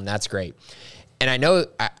State at home. That's great. And I know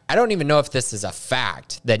I don't even know if this is a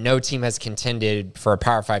fact that no team has contended for a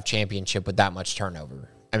Power 5 championship with that much turnover.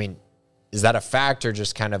 I mean, is that a fact or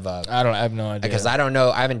just kind of a... I have no idea. Because I don't know.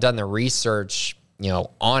 I haven't done the research,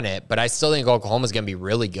 on it. But I still think Oklahoma's going to be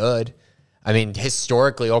really good. I mean,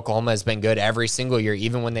 historically, Oklahoma has been good every single year,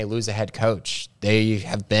 even when they lose a head coach. They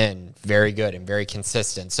have been very good and very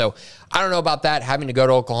consistent. So I don't know about that. Having to go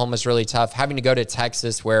to Oklahoma is really tough. Having to go to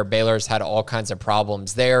Texas, where Baylor's had all kinds of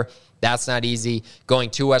problems there, that's not easy. Going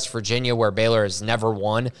to West Virginia, where Baylor has never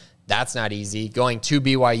won, that's not easy. Going to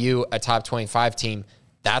BYU, a top 25 team,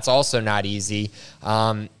 that's also not easy.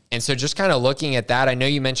 And so just kind of looking at that, I know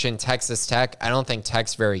you mentioned Texas Tech. I don't think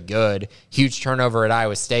Tech's very good. Huge turnover at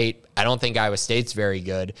Iowa State. I don't think Iowa State's very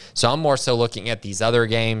good. So I'm more so looking at these other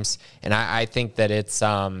games, and I think that it's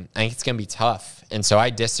going to be tough. And so I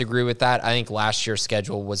disagree with that. I think last year's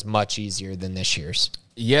schedule was much easier than this year's.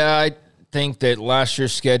 Yeah, I think that last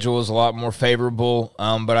year's schedule was a lot more favorable,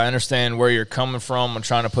 but I understand where you're coming from. I'm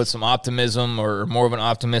trying to put some optimism or more of an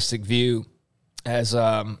optimistic view as, there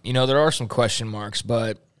are some question marks,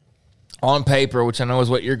 but on paper, which I know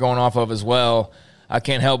is what you're going off of as well, I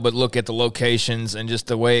can't help but look at the locations and just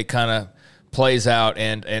the way it kind of plays out,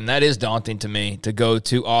 and that is daunting to me, to go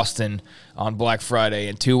to Austin on Black Friday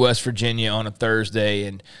and to West Virginia on a Thursday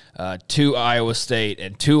and to Iowa State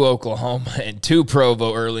and to Oklahoma and to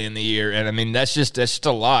Provo early in the year. And, I mean, that's just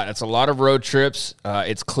a lot. It's a lot of road trips.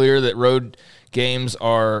 It's clear that road games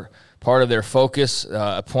are part of their focus.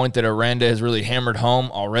 A point that Aranda has really hammered home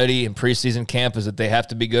already in preseason camp is that they have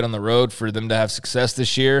to be good on the road for them to have success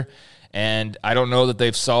this year. And I don't know that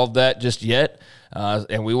they've solved that just yet.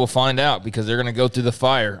 And we will find out, because they're going to go through the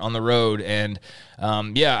fire on the road. And,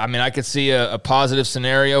 I could see a positive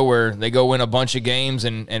scenario where they go win a bunch of games.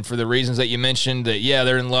 And for the reasons that you mentioned, that,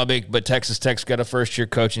 they're in Lubbock, but Texas Tech's got a first-year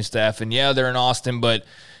coaching staff. And, they're in Austin, but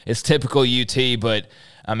it's typical UT. But,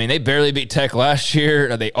 they barely beat Tech last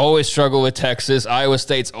year. They always struggle with Texas. Iowa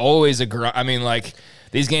State's always a grind.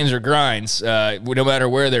 These games are grinds, no matter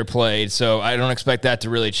where they're played. So I don't expect that to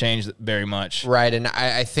really change very much. Right, and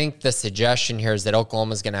I think the suggestion here is that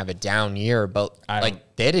Oklahoma's going to have a down year, but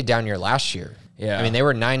they had a down year last year. Yeah. They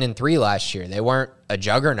were 9-3 last year. They weren't a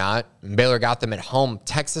juggernaut. Baylor got them at home.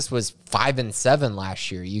 Texas was 5-7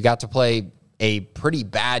 last year. You got to play a pretty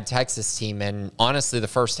bad Texas team, and honestly, the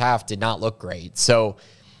first half did not look great. So,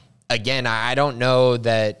 again, I don't know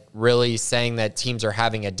that really saying that teams are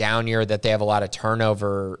having a down year, that they have a lot of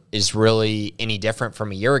turnover, is really any different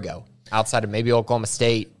from a year ago, outside of maybe Oklahoma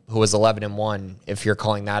State, who was 11-1, if you're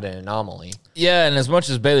calling that an anomaly. Yeah, and as much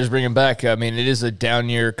as Baylor's bringing back, it is a down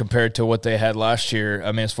year compared to what they had last year.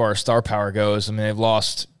 As far as star power goes, they've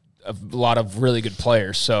lost a lot of really good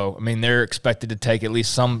players. So, they're expected to take at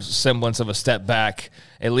least some semblance of a step back,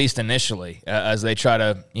 at least initially, as they try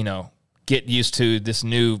to, get used to this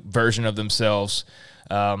new version of themselves.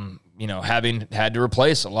 having had to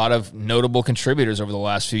replace a lot of notable contributors over the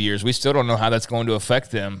last few years. We still don't know how that's going to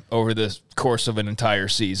affect them over the course of an entire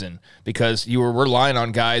season, because you were relying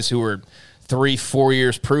on guys who were 3-4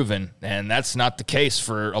 years proven, and that's not the case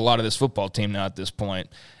for a lot of this football team now at this point.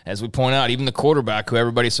 As we point out, even the quarterback who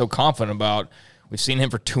everybody's so confident about, we've seen him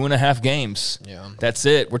for 2.5 games. Yeah. That's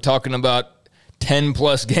it. We're talking about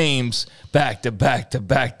 10-plus games back to back to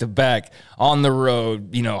back to back on the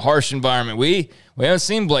road, harsh environment. We haven't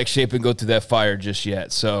seen Blake Shapen go through that fire just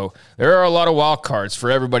yet. So there are a lot of wild cards for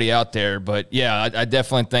everybody out there. But, yeah, I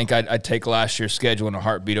definitely think I'd take last year's schedule in a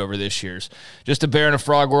heartbeat over this year's. Just a bear in a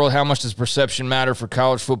frog world, how much does perception matter for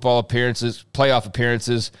college football appearances, playoff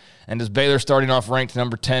appearances, and does Baylor starting off ranked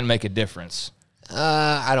number 10 make a difference?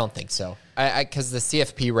 I don't think so. Because the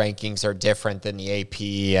CFP rankings are different than the AP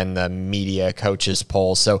and the media coaches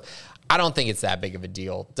poll. So I don't think it's that big of a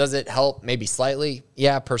deal. Does it help? Maybe slightly.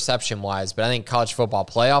 Yeah, perception-wise. But I think college football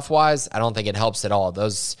playoff-wise, I don't think it helps at all.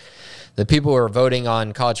 The people who are voting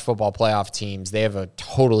on college football playoff teams, they have a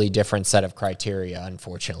totally different set of criteria,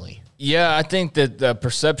 unfortunately. Yeah, I think that the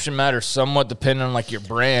perception matters somewhat depending on, your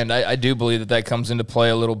brand. I do believe that comes into play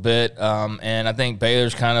a little bit. And I think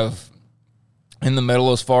Baylor's kind of in the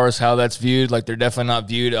middle as far as how that's viewed. They're definitely not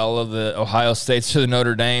viewed, all of the Ohio States or the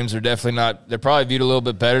Notre Dames are definitely not. They're probably viewed a little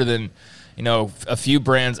bit better than, a few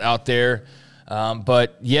brands out there.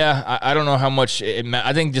 But, yeah, I don't know how much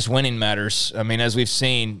I think just winning matters. I mean, as we've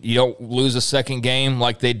seen, you don't lose a second game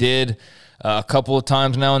like they did a couple of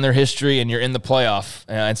times now in their history, and you're in the playoff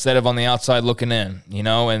instead of on the outside looking in,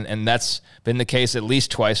 and that's been the case at least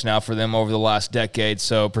twice now for them over the last decade.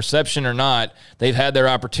 So perception or not, they've had their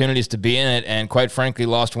opportunities to be in it and, quite frankly,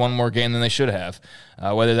 lost one more game than they should have,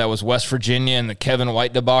 whether that was West Virginia and the Kevin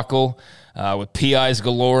White debacle with PIs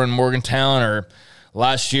galore in Morgantown, or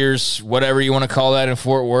last year's whatever you want to call that in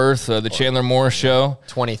Fort Worth, the Chandler Morris show.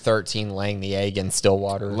 2013 laying the egg in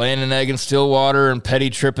Stillwater. Laying an egg in Stillwater and Petty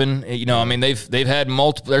tripping. I mean, they've had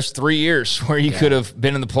multiple. There's 3 years where you could have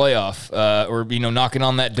been in the playoff or, knocking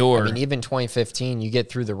on that door. I mean, even 2015, you get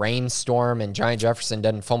through the rainstorm and Giant Jefferson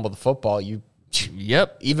doesn't fumble the football.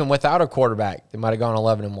 Yep. Even without a quarterback, they might have gone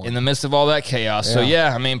 11-1. In the midst of all that chaos. Yeah. So,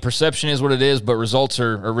 yeah, I mean, perception is what it is, but results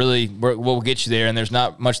are really what will get you there, and there's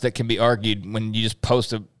not much that can be argued when you just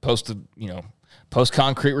post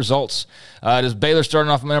concrete results. Does Baylor starting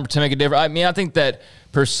off at number 10 make a difference? I mean, I think that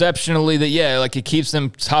perceptionally it keeps them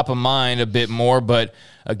top of mind a bit more, but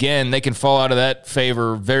again, they can fall out of that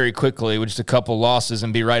favor very quickly with just a couple losses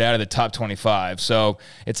and be right out of the top 25. So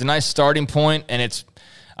it's a nice starting point, and it's,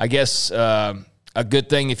 I guess, a good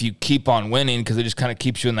thing if you keep on winning, because it just kind of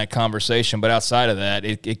keeps you in that conversation. But outside of that,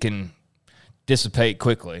 it can dissipate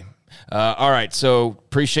quickly. All right, so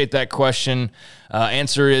appreciate that question.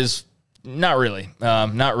 Answer is not really.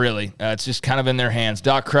 Not really. It's just kind of in their hands.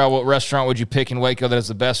 Doc Crowell, what restaurant would you pick in Waco that has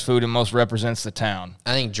the best food and most represents the town?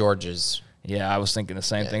 I think George's. Yeah, I was thinking the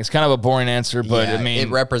same thing. It's kind of a boring answer, but I mean, it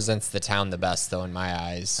represents the town the best, though, in my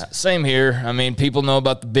eyes. Same here. I mean, people know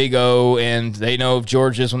about the Big O, and they know of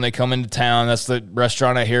George's when they come into town. That's the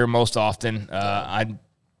restaurant I hear most often. I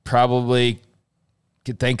probably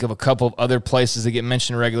could think of a couple of other places that get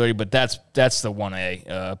mentioned regularly, but that's the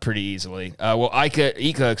 1A pretty easily.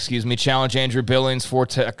 Ika, challenge Andrew Billings,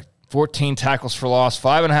 14 tackles for loss,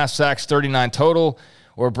 5.5 sacks, 39 total.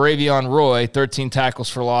 Or Bravion Roy, 13 tackles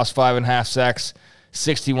for loss, 5.5 sacks,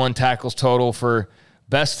 61 tackles total for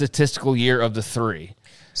best statistical year of the 3.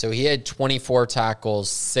 So he had 24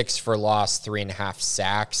 tackles, 6 for loss, 3.5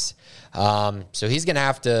 sacks. So he's going to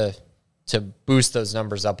have to boost those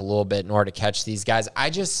numbers up a little bit in order to catch these guys.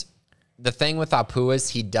 The thing with Apu is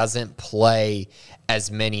he doesn't play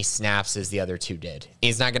as many snaps as the other two did.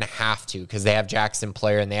 He's not going to have to, because they have Jackson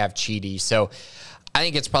Player and they have Chidi. So I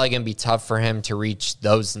think it's probably going to be tough for him to reach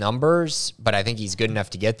those numbers, but I think he's good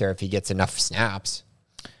enough to get there if he gets enough snaps.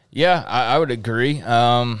 Yeah, I would agree.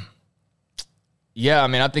 Yeah, I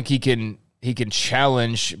mean, I think he can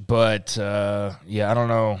challenge, but I don't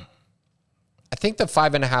know. I think the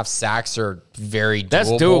 5.5 sacks are very doable.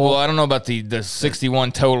 That's doable. I don't know about the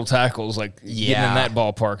 61 total tackles, getting in that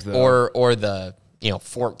ballpark, though. Or the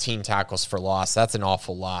 14 tackles for loss. That's an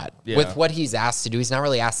awful lot. Yeah. With what he's asked to do, he's not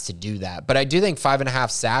really asked to do that. But I do think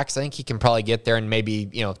 5.5 sacks, I think he can probably get there in maybe,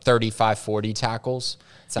 35, 40 tackles.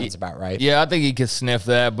 Sounds about right. Yeah, I think he could sniff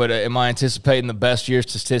that. But am I anticipating the best year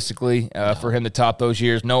statistically for him to top those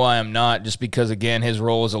years? No, I am not, just because, again, his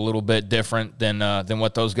role is a little bit different than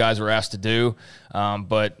what those guys were asked to do.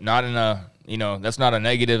 But not in a that's not a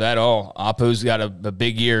negative at all. Apu's got a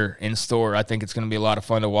big year in store. I think it's going to be a lot of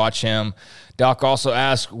fun to watch him. Doc also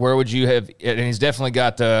asked, where would you have, and he's definitely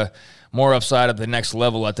got more upside at the next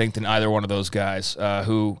level, I think, than either one of those guys.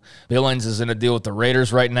 Who Billings is in a deal with the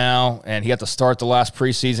Raiders right now, and he had to start the last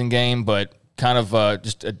preseason game, but kind of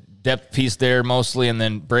just a depth piece there mostly, and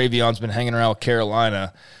then Bravion's been hanging around with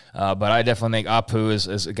Carolina. But I definitely think Apu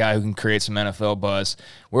is a guy who can create some NFL buzz.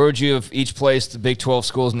 Where would you have each placed the Big 12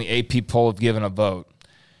 schools in the AP poll have given a vote?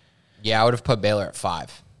 Yeah, I would have put Baylor at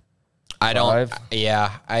 5. I don't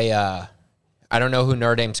know who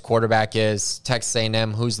Notre Dame's quarterback is. Texas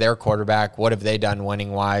A&M, who's their quarterback? What have they done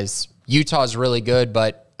winning-wise? Utah's really good,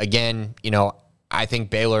 but again, I think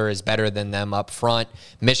Baylor is better than them up front.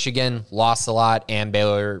 Michigan lost a lot, and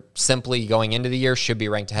Baylor simply going into the year should be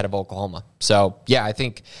ranked ahead of Oklahoma. So, yeah, I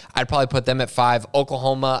think I'd probably put them at 5.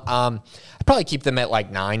 Oklahoma, I'd probably keep them at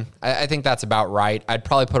like 9. I think that's about right. I'd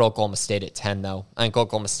probably put Oklahoma State at 10, though. I think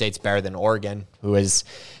Oklahoma State's better than Oregon, who is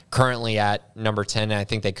currently at number 10, and I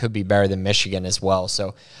think they could be better than Michigan as well. So,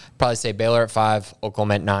 I'd probably say Baylor at 5,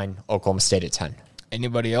 Oklahoma at 9, Oklahoma State at 10.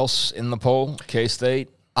 Anybody else in the poll? K-State?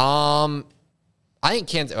 I think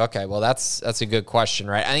Kansas. Okay, well that's a good question,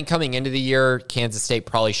 right? I think coming into the year, Kansas State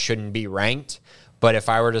probably shouldn't be ranked. But if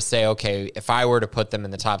I were to say, okay, if I were to put them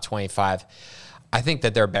in the top 25, I think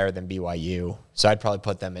that they're better than BYU. So I'd probably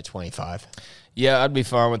put them at 25. Yeah, I'd be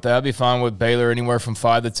fine with that. I'd be fine with Baylor anywhere from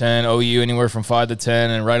 5 to 10, OU anywhere from 5 to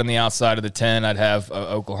 10, and right on the outside of the 10, I'd have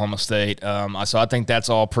Oklahoma State. So I think that's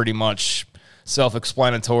all pretty much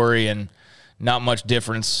self-explanatory and not much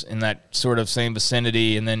difference in that sort of same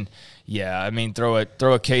vicinity. And then, yeah, I mean, throw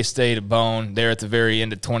a K-State a bone there at the very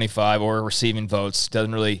end at 25 or receiving votes.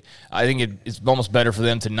 Doesn't really – I think it's almost better for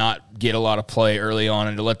them to not get a lot of play early on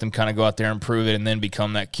and to let them kind of go out there and prove it and then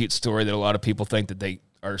become that cute story that a lot of people think that they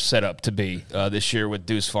are set up to be this year with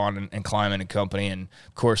Deuce Vaughn and Kleiman and company, and,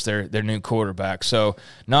 of course, their new quarterback. So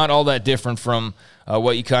not all that different from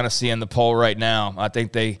what you kind of see in the poll right now. I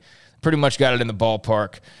think they pretty much got it in the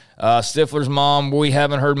ballpark. Stifler's mom, we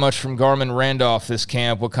haven't heard much from Garmin Randolph this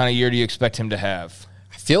camp. What kind of year do you expect him to have?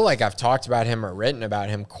 I feel like I've talked about him or written about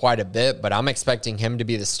him quite a bit, but I'm expecting him to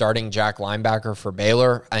be the starting jack linebacker for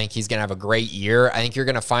Baylor. I think he's going to have a great year. I think you're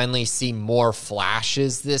going to finally see more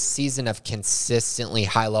flashes this season of consistently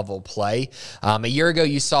high-level play. A year ago,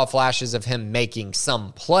 you saw flashes of him making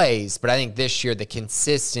some plays, but I think this year the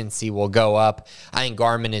consistency will go up. I think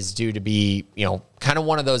Garmin is due to be, kind of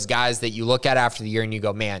one of those guys that you look at after the year and you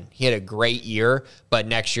go, man, he had a great year, but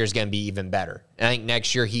next year is going to be even better. And I think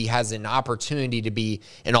next year he has an opportunity to be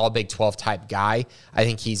an all Big 12 type guy. I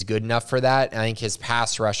think he's good enough for that. And I think his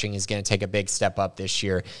pass rushing is going to take a big step up this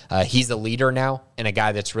year. He's a leader now and a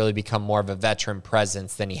guy that's really become more of a veteran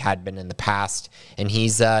presence than he had been in the past. And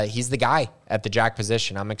he's the guy at the jack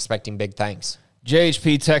position. I'm expecting big things.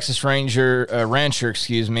 JHP Texas Rancher,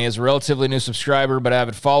 is a relatively new subscriber but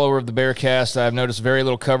avid follower of the Bearcast. I have noticed very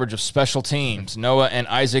little coverage of special teams. Noah and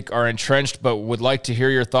Isaac are entrenched, but would like to hear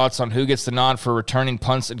your thoughts on who gets the nod for returning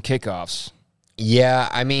punts and kickoffs. Yeah,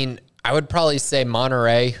 I mean, I would probably say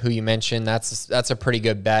Monterey, who you mentioned. That's a pretty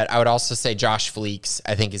good bet. I would also say Josh Fleeks,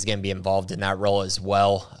 I think, is going to be involved in that role as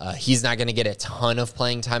well. He's not going to get a ton of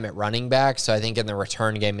playing time at running back, so I think in the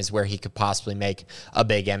return game is where he could possibly make a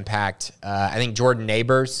big impact. I think Jordan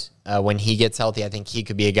Neighbors, when he gets healthy, I think he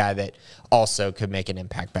could be a guy that also could make an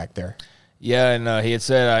impact back there. Yeah, and he had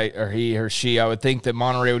said, I would think that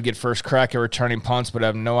Monterey would get first crack at returning punts, but I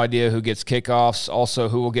have no idea who gets kickoffs. Also,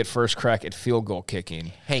 who will get first crack at field goal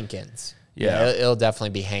kicking? Hankins. Yeah. It'll definitely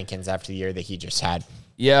be Hankins after the year that he just had.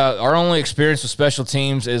 Yeah, our only experience with special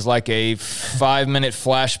teams is like a 5-minute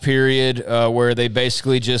flash period where they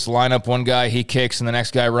basically just line up one guy, he kicks, and the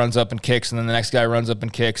next guy runs up and kicks, and then the next guy runs up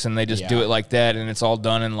and kicks, and they just do it like that, and it's all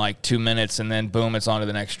done in like 2 minutes, and then boom, it's on to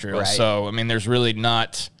the next drill. Right. So, I mean, there's really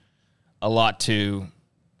not a lot to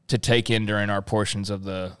take in during our portions of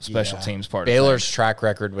the special teams part. Baylor's track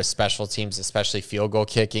record with special teams, especially field goal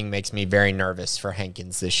kicking, makes me very nervous for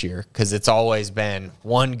Hankins this year because it's always been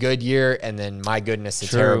one good year and then, my goodness, a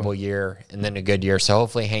terrible year and then a good year. So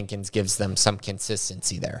hopefully Hankins gives them some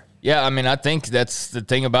consistency there. Yeah, I mean, I think that's the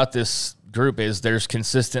thing about this group is there's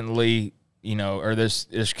consistently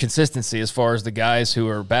there's consistency as far as the guys who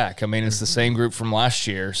are back. I mean, it's the same group from last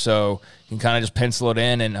year, so you can kind of just pencil it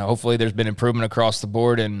in, and hopefully there's been improvement across the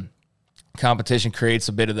board, and competition creates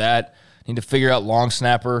a bit of that. Need to figure out long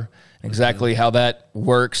snapper, exactly how that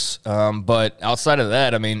works. But outside of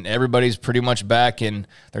that, I mean, everybody's pretty much back, and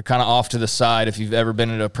they're kind of off to the side. If you've ever been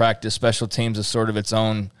at a practice, special teams is sort of its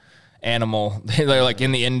own animal. They're like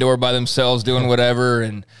in the indoor by themselves doing whatever,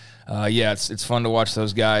 and it's fun to watch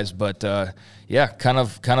those guys, but kind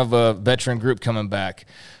of a veteran group coming back.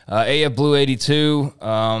 AF Blue 82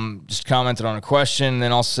 just commented on a question,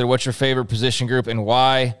 then also said, "What's your favorite position group and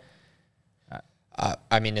why?"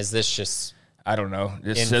 I mean, is this just... I don't know.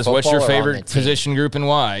 It In says, what's your football or on favorite the team? position group and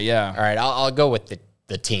why? Yeah. All right, I'll go with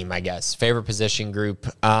the team, I guess. Favorite position group.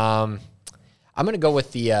 I'm going to go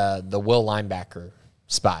with the Will linebacker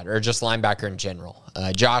spot, or just linebacker in general.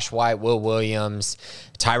 Josh White, Will Williams,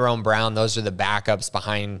 Tyrone Brown, those are the backups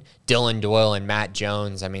behind Dylan Doyle and Matt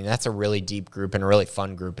Jones. I mean, that's a really deep group and a really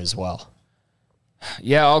fun group as well.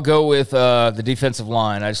 Yeah, I'll go with the defensive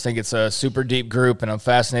line. I just think it's a super deep group, and I'm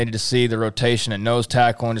fascinated to see the rotation at nose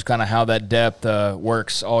tackle and just kind of how that depth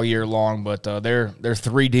works all year long. But they're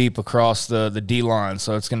 3 deep across the D-line,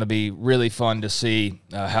 so it's going to be really fun to see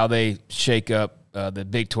how they shake up the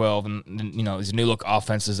Big 12 and, you know, these new-look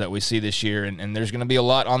offenses that we see this year. And there's going to be a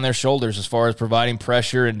lot on their shoulders as far as providing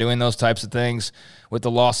pressure and doing those types of things with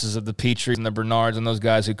the losses of the Petries and the Bernards and those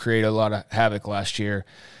guys who created a lot of havoc last year.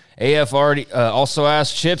 AF already also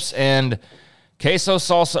asked chips and queso,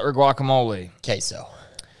 salsa, or guacamole. Queso.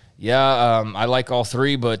 Yeah, I like all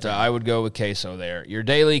 3, but I would go with queso there. Your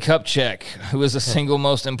daily cup check. Who is the single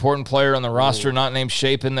most important player on the roster not named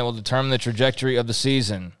Shapen that will determine the trajectory of the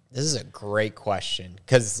season? This is a great question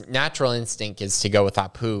because natural instinct is to go with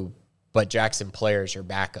Apu, but Jackson Player is your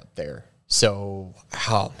backup there. So,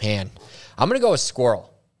 oh, man. I'm going to go with Squirrel.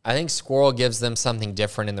 I think Squirrel gives them something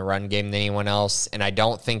different in the run game than anyone else, and I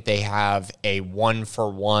don't think they have a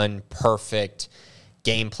one-for-one perfect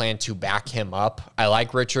game plan to back him up. I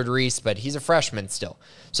like Richard Reese, but he's a freshman still.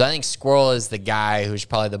 So I think Squirrel is the guy who's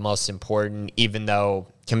probably the most important, even though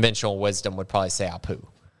conventional wisdom would probably say Apu.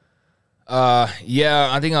 Yeah,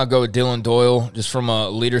 I think I'll go with Dylan Doyle just from a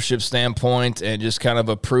leadership standpoint and just kind of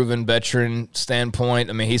a proven veteran standpoint.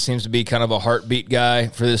 I mean, he seems to be kind of a heartbeat guy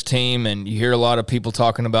for this team, and you hear a lot of people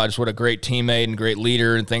talking about just what a great teammate and great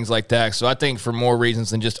leader and things like that. So I think for more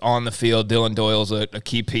reasons than just on the field, Dylan Doyle's a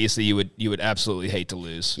key piece that you would absolutely hate to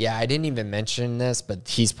lose. Yeah, I didn't even mention this, but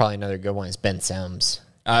he's probably another good one is Ben Sims.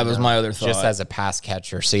 That was my other thought. Just as a pass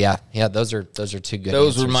catcher. So, yeah, those are 2 good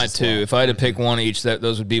Those were my answers 2. as well. If I had to pick one each,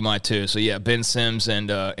 those would be my 2. So, yeah, Ben Sims and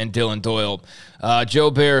Dylan Doyle.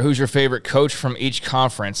 Joe Bear, who's your favorite coach from each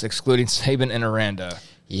conference, excluding Saban and Aranda?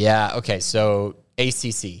 Yeah, okay, so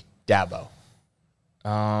ACC, Dabo.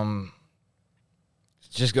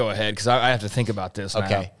 Just go ahead because I have to think about this now.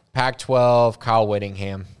 Okay, Pac-12, Kyle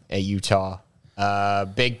Whittingham at Utah.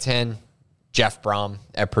 Big Ten, Jeff Brom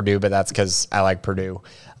at Purdue, but that's because I like Purdue.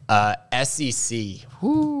 SEC,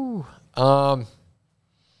 I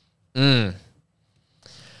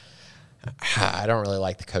don't really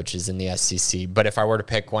like the coaches in the SEC, but if I were to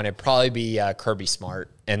pick one, it'd probably be Kirby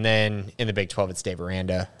Smart. And then in the Big 12, it's Dave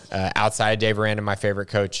Aranda. Outside of Dave Aranda, my favorite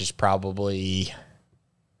coach is probably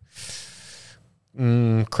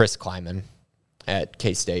Chris Kleiman at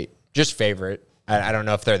K-State. Just favorite. I don't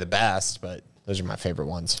know if they're the best, but those are my favorite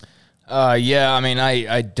ones. Yeah, I mean,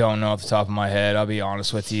 I don't know off the top of my head. I'll be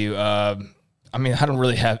honest with you. I mean, I don't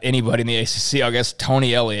really have anybody in the ACC. I guess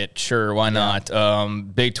Tony Elliott, sure, why not?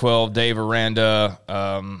 Big 12, Dave Aranda.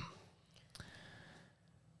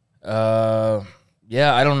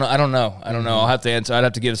 Yeah, I don't know. I'll have to answer. I'd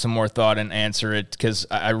have to give some more thought and answer it because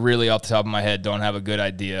I really, off the top of my head, don't have a good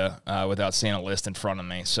idea without seeing a list in front of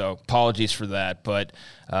me. So apologies for that, but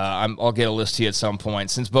I'll get a list to you at some point.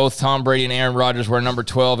 Since both Tom Brady and Aaron Rodgers wear number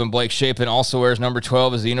 12 and Blake Shapen also wears number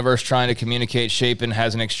 12, is the universe trying to communicate Shapen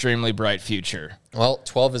has an extremely bright future? Well,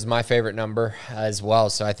 12 is my favorite number as well,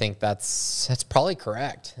 so I think that's probably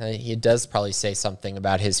correct. He does probably say something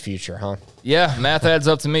about his future, huh? Yeah, math adds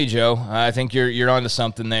up to me, Joe. I think you're onto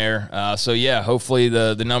something there. So yeah, hopefully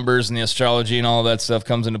the numbers and the astrology and all of that stuff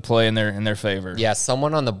comes into play in their favor. Yeah,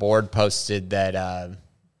 someone on the board posted that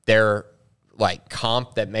their like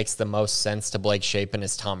comp that makes the most sense to Blake Shapen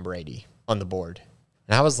is Tom Brady on the board.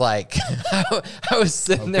 And I was like, I was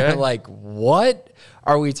sitting there like, what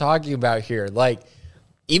are we talking about here? Like,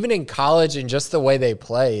 even in college and just the way they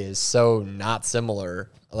play is so not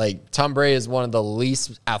similar. Like, Tom Brady is one of the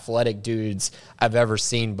least athletic dudes I've ever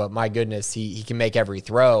seen, but my goodness, he can make every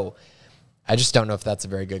throw. I just don't know if that's a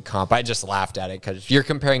very good comp. I just laughed at it because you're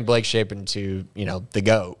comparing Blake Shapen to, the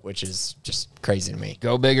GOAT, which is just crazy to me.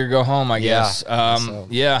 Go big or go home, I guess. So.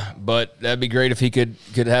 Yeah, but that'd be great if he could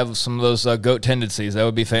have some of those GOAT tendencies. That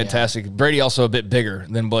would be fantastic. Yeah. Brady also a bit bigger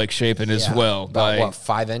than Blake Shapen as well. About,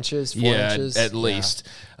 5 inches, 4 inches? At least.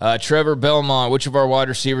 Trevor Belmont, which of our wide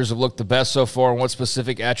receivers have looked the best so far, and what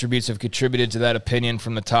specific attributes have contributed to that opinion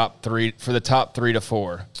from the top 3 to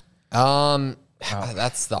 4?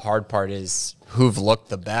 That's the hard part is who've looked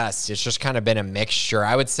the best. It's just kind of been a mixture.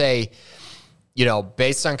 I would say,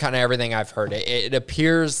 based on kind of everything I've heard, it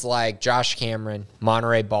appears like Josh Cameron,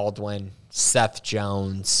 Monterey Baldwin, Seth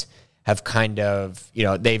Jones, have kind of,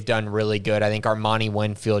 they've done really good. I think Armani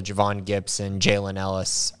Winfield, Javon Gibson, Jalen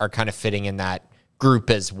Ellis are kind of fitting in that group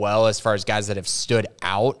as well as far as guys that have stood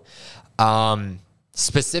out.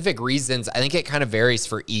 Specific reasons, I think it kind of varies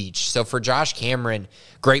for each. So for Josh Cameron,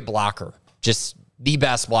 great blocker, just the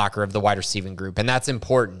best blocker of the wide receiving group. And that's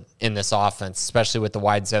important in this offense, especially with the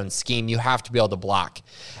wide zone scheme. You have to be able to block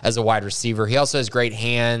as a wide receiver. He also has great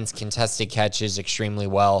hands, contested catches extremely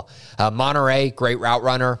well. Monterey, great route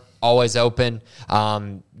runner, always open.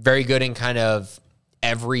 Very good in kind of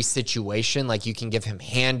every situation. Like, you can give him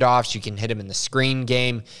handoffs, you can hit him in the screen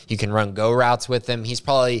game, you can run go routes with him. He's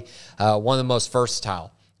probably one of the most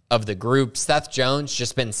versatile of the group. Seth Jones,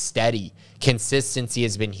 just been steady. Consistency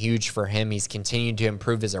has been huge for him. He's continued to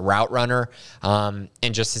improve as a route runner, and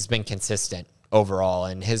just has been consistent overall.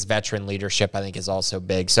 And his veteran leadership, I think, is also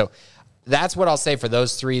big. So that's what I'll say for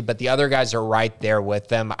those three, but the other guys are right there with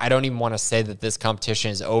them. I don't even want to say that this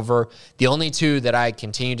competition is over. The only two that I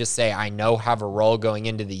continue to say I know have a role going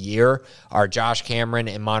into the year are Josh Cameron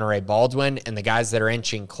and Monterey Baldwin, and the guys that are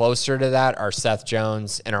inching closer to that are Seth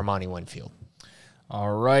Jones and Armani Winfield.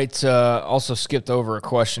 All right. Also skipped over a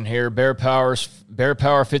question here. Bear Power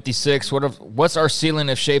 56. What's our ceiling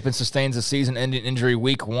if Shapen sustains a season-ending injury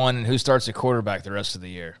week 1, and who starts at quarterback the rest of the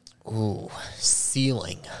year? Ooh,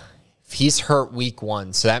 ceiling. If he's hurt week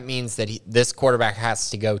 1, so that means that this quarterback has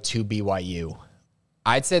to go to BYU.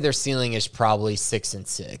 I'd say their ceiling is probably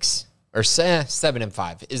 6-6 or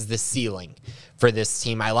 7-5 is the ceiling for this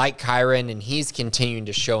team. I like Kyron, and he's continuing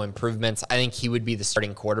to show improvements. I think he would be the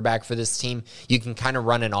starting quarterback for this team. You can kind of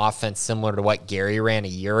run an offense similar to what Gary ran a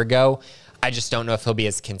year ago. I just don't know if he'll be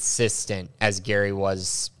as consistent as Gary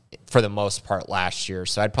was for the most part last year.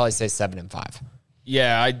 So I'd probably say 7-5.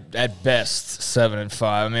 Yeah, at best 7-5.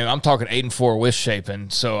 I mean, I'm talking 8-4 with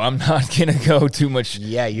Shapen, so I'm not gonna go too much.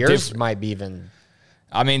 Yeah, yours might be even.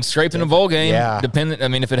 I mean, scraping a bowl game, yeah. Dependent. I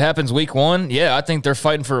mean, if it happens week 1, yeah, I think they're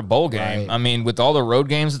fighting for a bowl game. Right. I mean, with all the road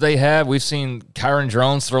games that they have, we've seen Kyron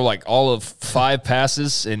Drones throw like all of 5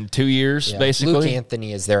 passes in 2 years, basically. Luke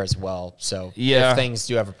Anthony is there as well. So if things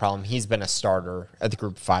do have a problem, he's been a starter at the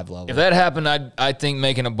Group 5 level. If that happened, I think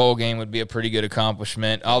making a bowl game would be a pretty good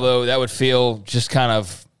accomplishment, although that would feel just kind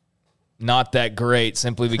of not that great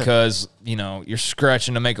simply because, you're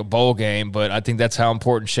scratching to make a bowl game, but I think that's how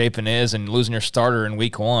important Shapen is, and losing your starter in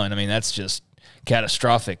week 1, I mean, that's just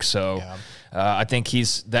catastrophic. So I think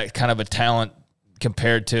he's that kind of a talent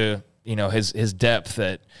compared to, his depth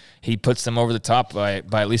that he puts them over the top by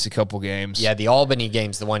at least a couple games. Yeah, the Albany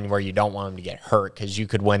game's the one where you don't want him to get hurt because you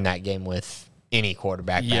could win that game with any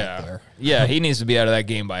quarterback back there. Yeah, he needs to be out of that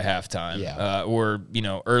game by halftime. Yeah. Or,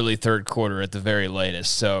 early third quarter at the very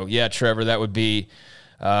latest. So, yeah, Trevor, that would be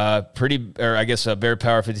Bear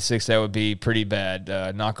Power 56, that would be pretty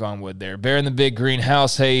bad. Knock on wood there. Bear in the Big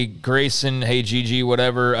Greenhouse. Hey, Grayson. Hey, Gigi,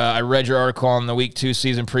 whatever. I read your article on the Week 2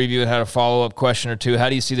 season preview and had a follow-up question or two. How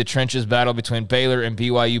do you see the trenches battle between Baylor and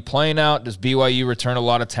BYU playing out? Does BYU return a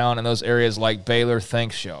lot of talent in those areas like Baylor?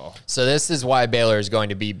 Thanks, y'all. So this is why Baylor is going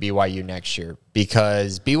to beat BYU next year,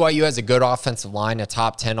 because BYU has a good offensive line, a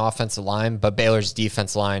top 10 offensive line, but Baylor's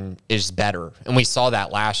defense line is better. And we saw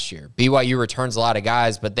that last year. BYU returns a lot of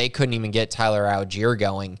guys, but they couldn't even get Tyler Algier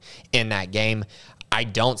going in that game. I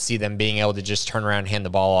don't see them being able to just turn around and hand the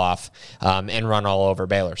ball off and run all over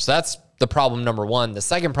Baylor. So that's the problem number one. The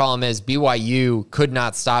second problem is BYU could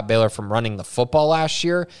not stop Baylor from running the football last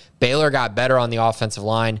year. Baylor got better on the offensive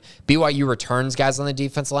line. BYU returns guys on the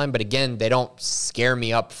defensive line, but again, they don't scare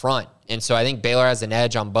me up front. And so I think Baylor has an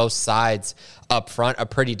edge on both sides up front, a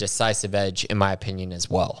pretty decisive edge, in my opinion, as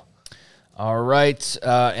well. All right,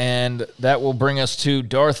 and that will bring us to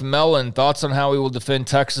Darth Mellon. Thoughts on how we will defend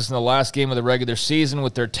Texas in the last game of the regular season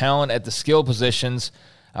with their talent at the skill positions.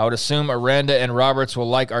 I would assume Aranda and Roberts will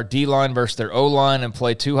like our D-line versus their O-line and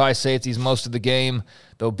play 2 high safeties most of the game,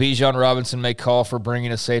 though Bijan Robinson may call for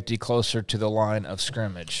bringing a safety closer to the line of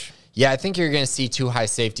scrimmage. Yeah, I think you're going to see 2 high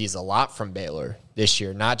safeties a lot from Baylor this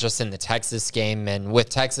year, not just in the Texas game. And with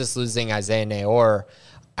Texas losing Isaiah Nayor,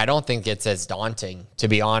 I don't think it's as daunting, to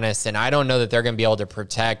be honest. And I don't know that they're going to be able to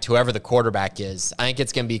protect whoever the quarterback is. I think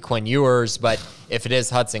it's going to be Quinn Ewers, but if it is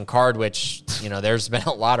Hudson Card, which, there's been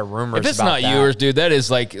a lot of rumors about that. If it's not Ewers, dude, that is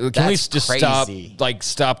like, can we just crazy.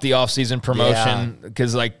 stop the offseason promotion?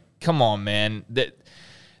 Because, come on, man.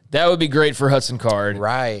 That would be great for Hudson Card.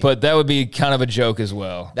 Right. But that would be kind of a joke as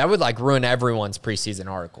well. That would ruin everyone's preseason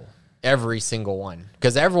article. Every single one.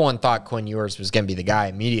 Because everyone thought Quinn Ewers was going to be the guy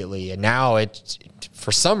immediately. And now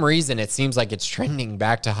for some reason, it seems like it's trending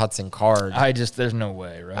back to Hudson Card. There's no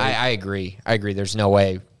way, right? I agree. There's no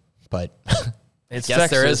way. But It's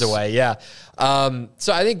Yes, there is a Texas. way, yeah.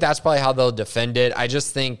 So I think that's probably how they'll defend it. I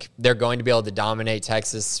just think they're going to be able to dominate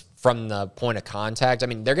Texas from the point of contact. I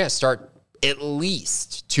mean, they're going to start at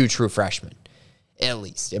least 2 true freshmen. At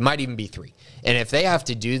least. It might even be 3. And if they have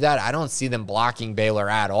to do that, I don't see them blocking Baylor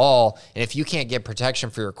at all. And if you can't get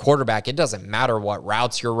protection for your quarterback, it doesn't matter what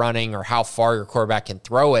routes you're running or how far your quarterback can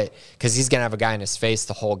throw it, because he's going to have a guy in his face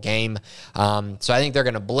the whole game. So I think they're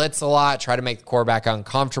going to blitz a lot, try to make the quarterback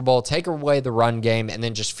uncomfortable, take away the run game, and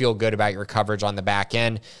then just feel good about your coverage on the back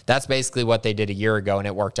end. That's basically what they did a year ago, and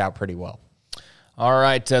it worked out pretty well. All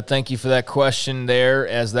right. Thank you for that question there,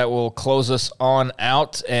 as that will close us on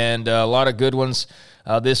out. And a lot of good ones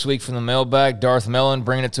this week from the mailbag. Darth Mellon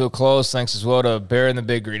bringing it to a close. Thanks as well to Bear in the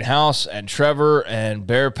Big Green House and Trevor and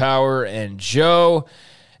Bear Power and Joe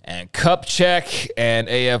and Cup Check and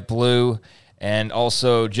AF Blue. And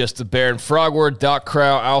also just the Bear and Frogward, Doc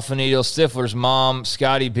Crow, Alpha Needle, Stifler's mom,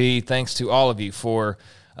 Scotty B. Thanks to all of you for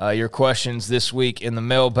your questions this week in the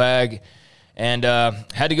mailbag. And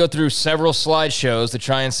had to go through several slideshows to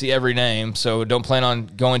try and see every name, so don't plan on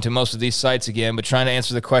going to most of these sites again, but trying to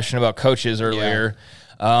answer the question about coaches earlier.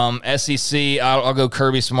 Yeah. SEC, I'll go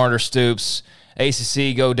Kirby Smarter Stoops.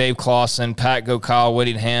 ACC, go Dave Clawson. Pac, go Kyle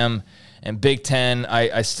Whittingham. And Big Ten,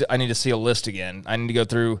 I need to see a list again. I need to go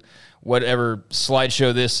through whatever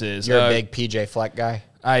slideshow this is. You're a big PJ Fleck guy?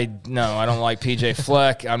 I don't like PJ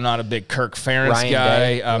Fleck. I'm not a big Kirk Ferentz Ryan guy.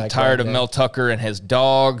 Day. I'm tired of Mel Tucker and his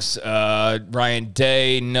dogs. Ryan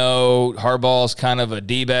Day, no. Harbaugh's kind of a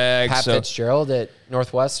D-bag. Pat Fitzgerald at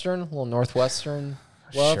Northwestern, a little Northwestern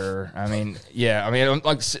love. Sure. I mean, yeah. I mean,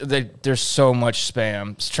 there's so much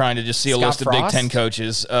spam trying to just see a list of Big Ten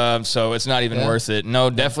coaches. So it's not even worth it.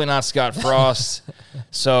 No, definitely not Scott Frost.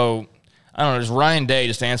 So I don't know, just Ryan Day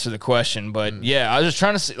just answer the question. But, yeah, I was just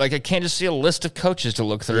trying to see, I can't just see a list of coaches to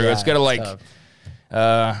look through. It's got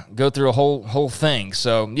to, go through a whole thing.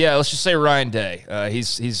 So, yeah, let's just say Ryan Day.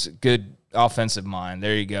 He's good offensive mind.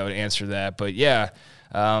 There you go to answer that. But, yeah,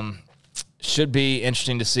 should be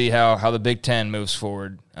interesting to see how the Big Ten moves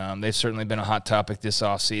forward. They've certainly been a hot topic this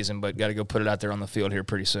offseason, but got to go put it out there on the field here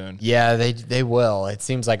pretty soon. Yeah, they will. It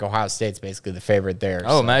seems like Ohio State's basically the favorite there.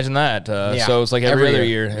 Oh, so. Imagine that. So it's like every other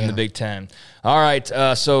year in the Big Ten. All right,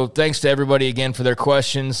 so thanks to everybody again for their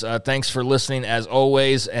questions. Thanks for listening as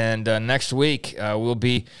always, and next week we'll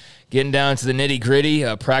be getting down to the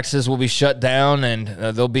nitty-gritty. Practices will be shut down, and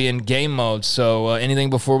they'll be in game mode. So anything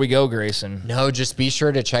before we go, Grayson? No, just be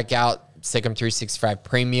sure to check out Sikkim 365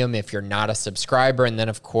 Premium if you're not a subscriber. And then,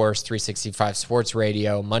 of course, 365 Sports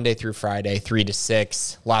Radio, Monday through Friday, 3 to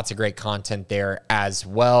 6. Lots of great content there as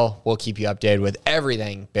well. We'll keep you updated with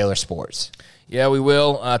everything Baylor sports. Yeah, we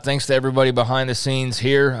will. Thanks to everybody behind the scenes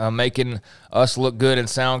here, making us look good and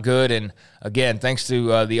sound good. And, again, thanks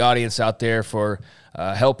to the audience out there for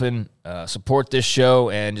helping support this show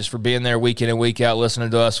and just for being there week in and week out listening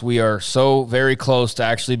to us. We are so very close to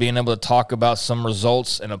actually being able to talk about some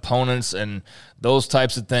results and opponents and those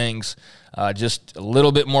types of things. Just a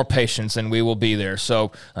little bit more patience and we will be there.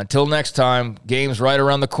 So until next time, game's right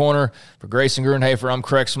around the corner. For Grayson Grunhafer, I'm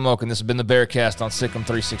Craig Smoke, and this has been the Bearcast on Sikkim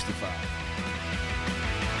 365.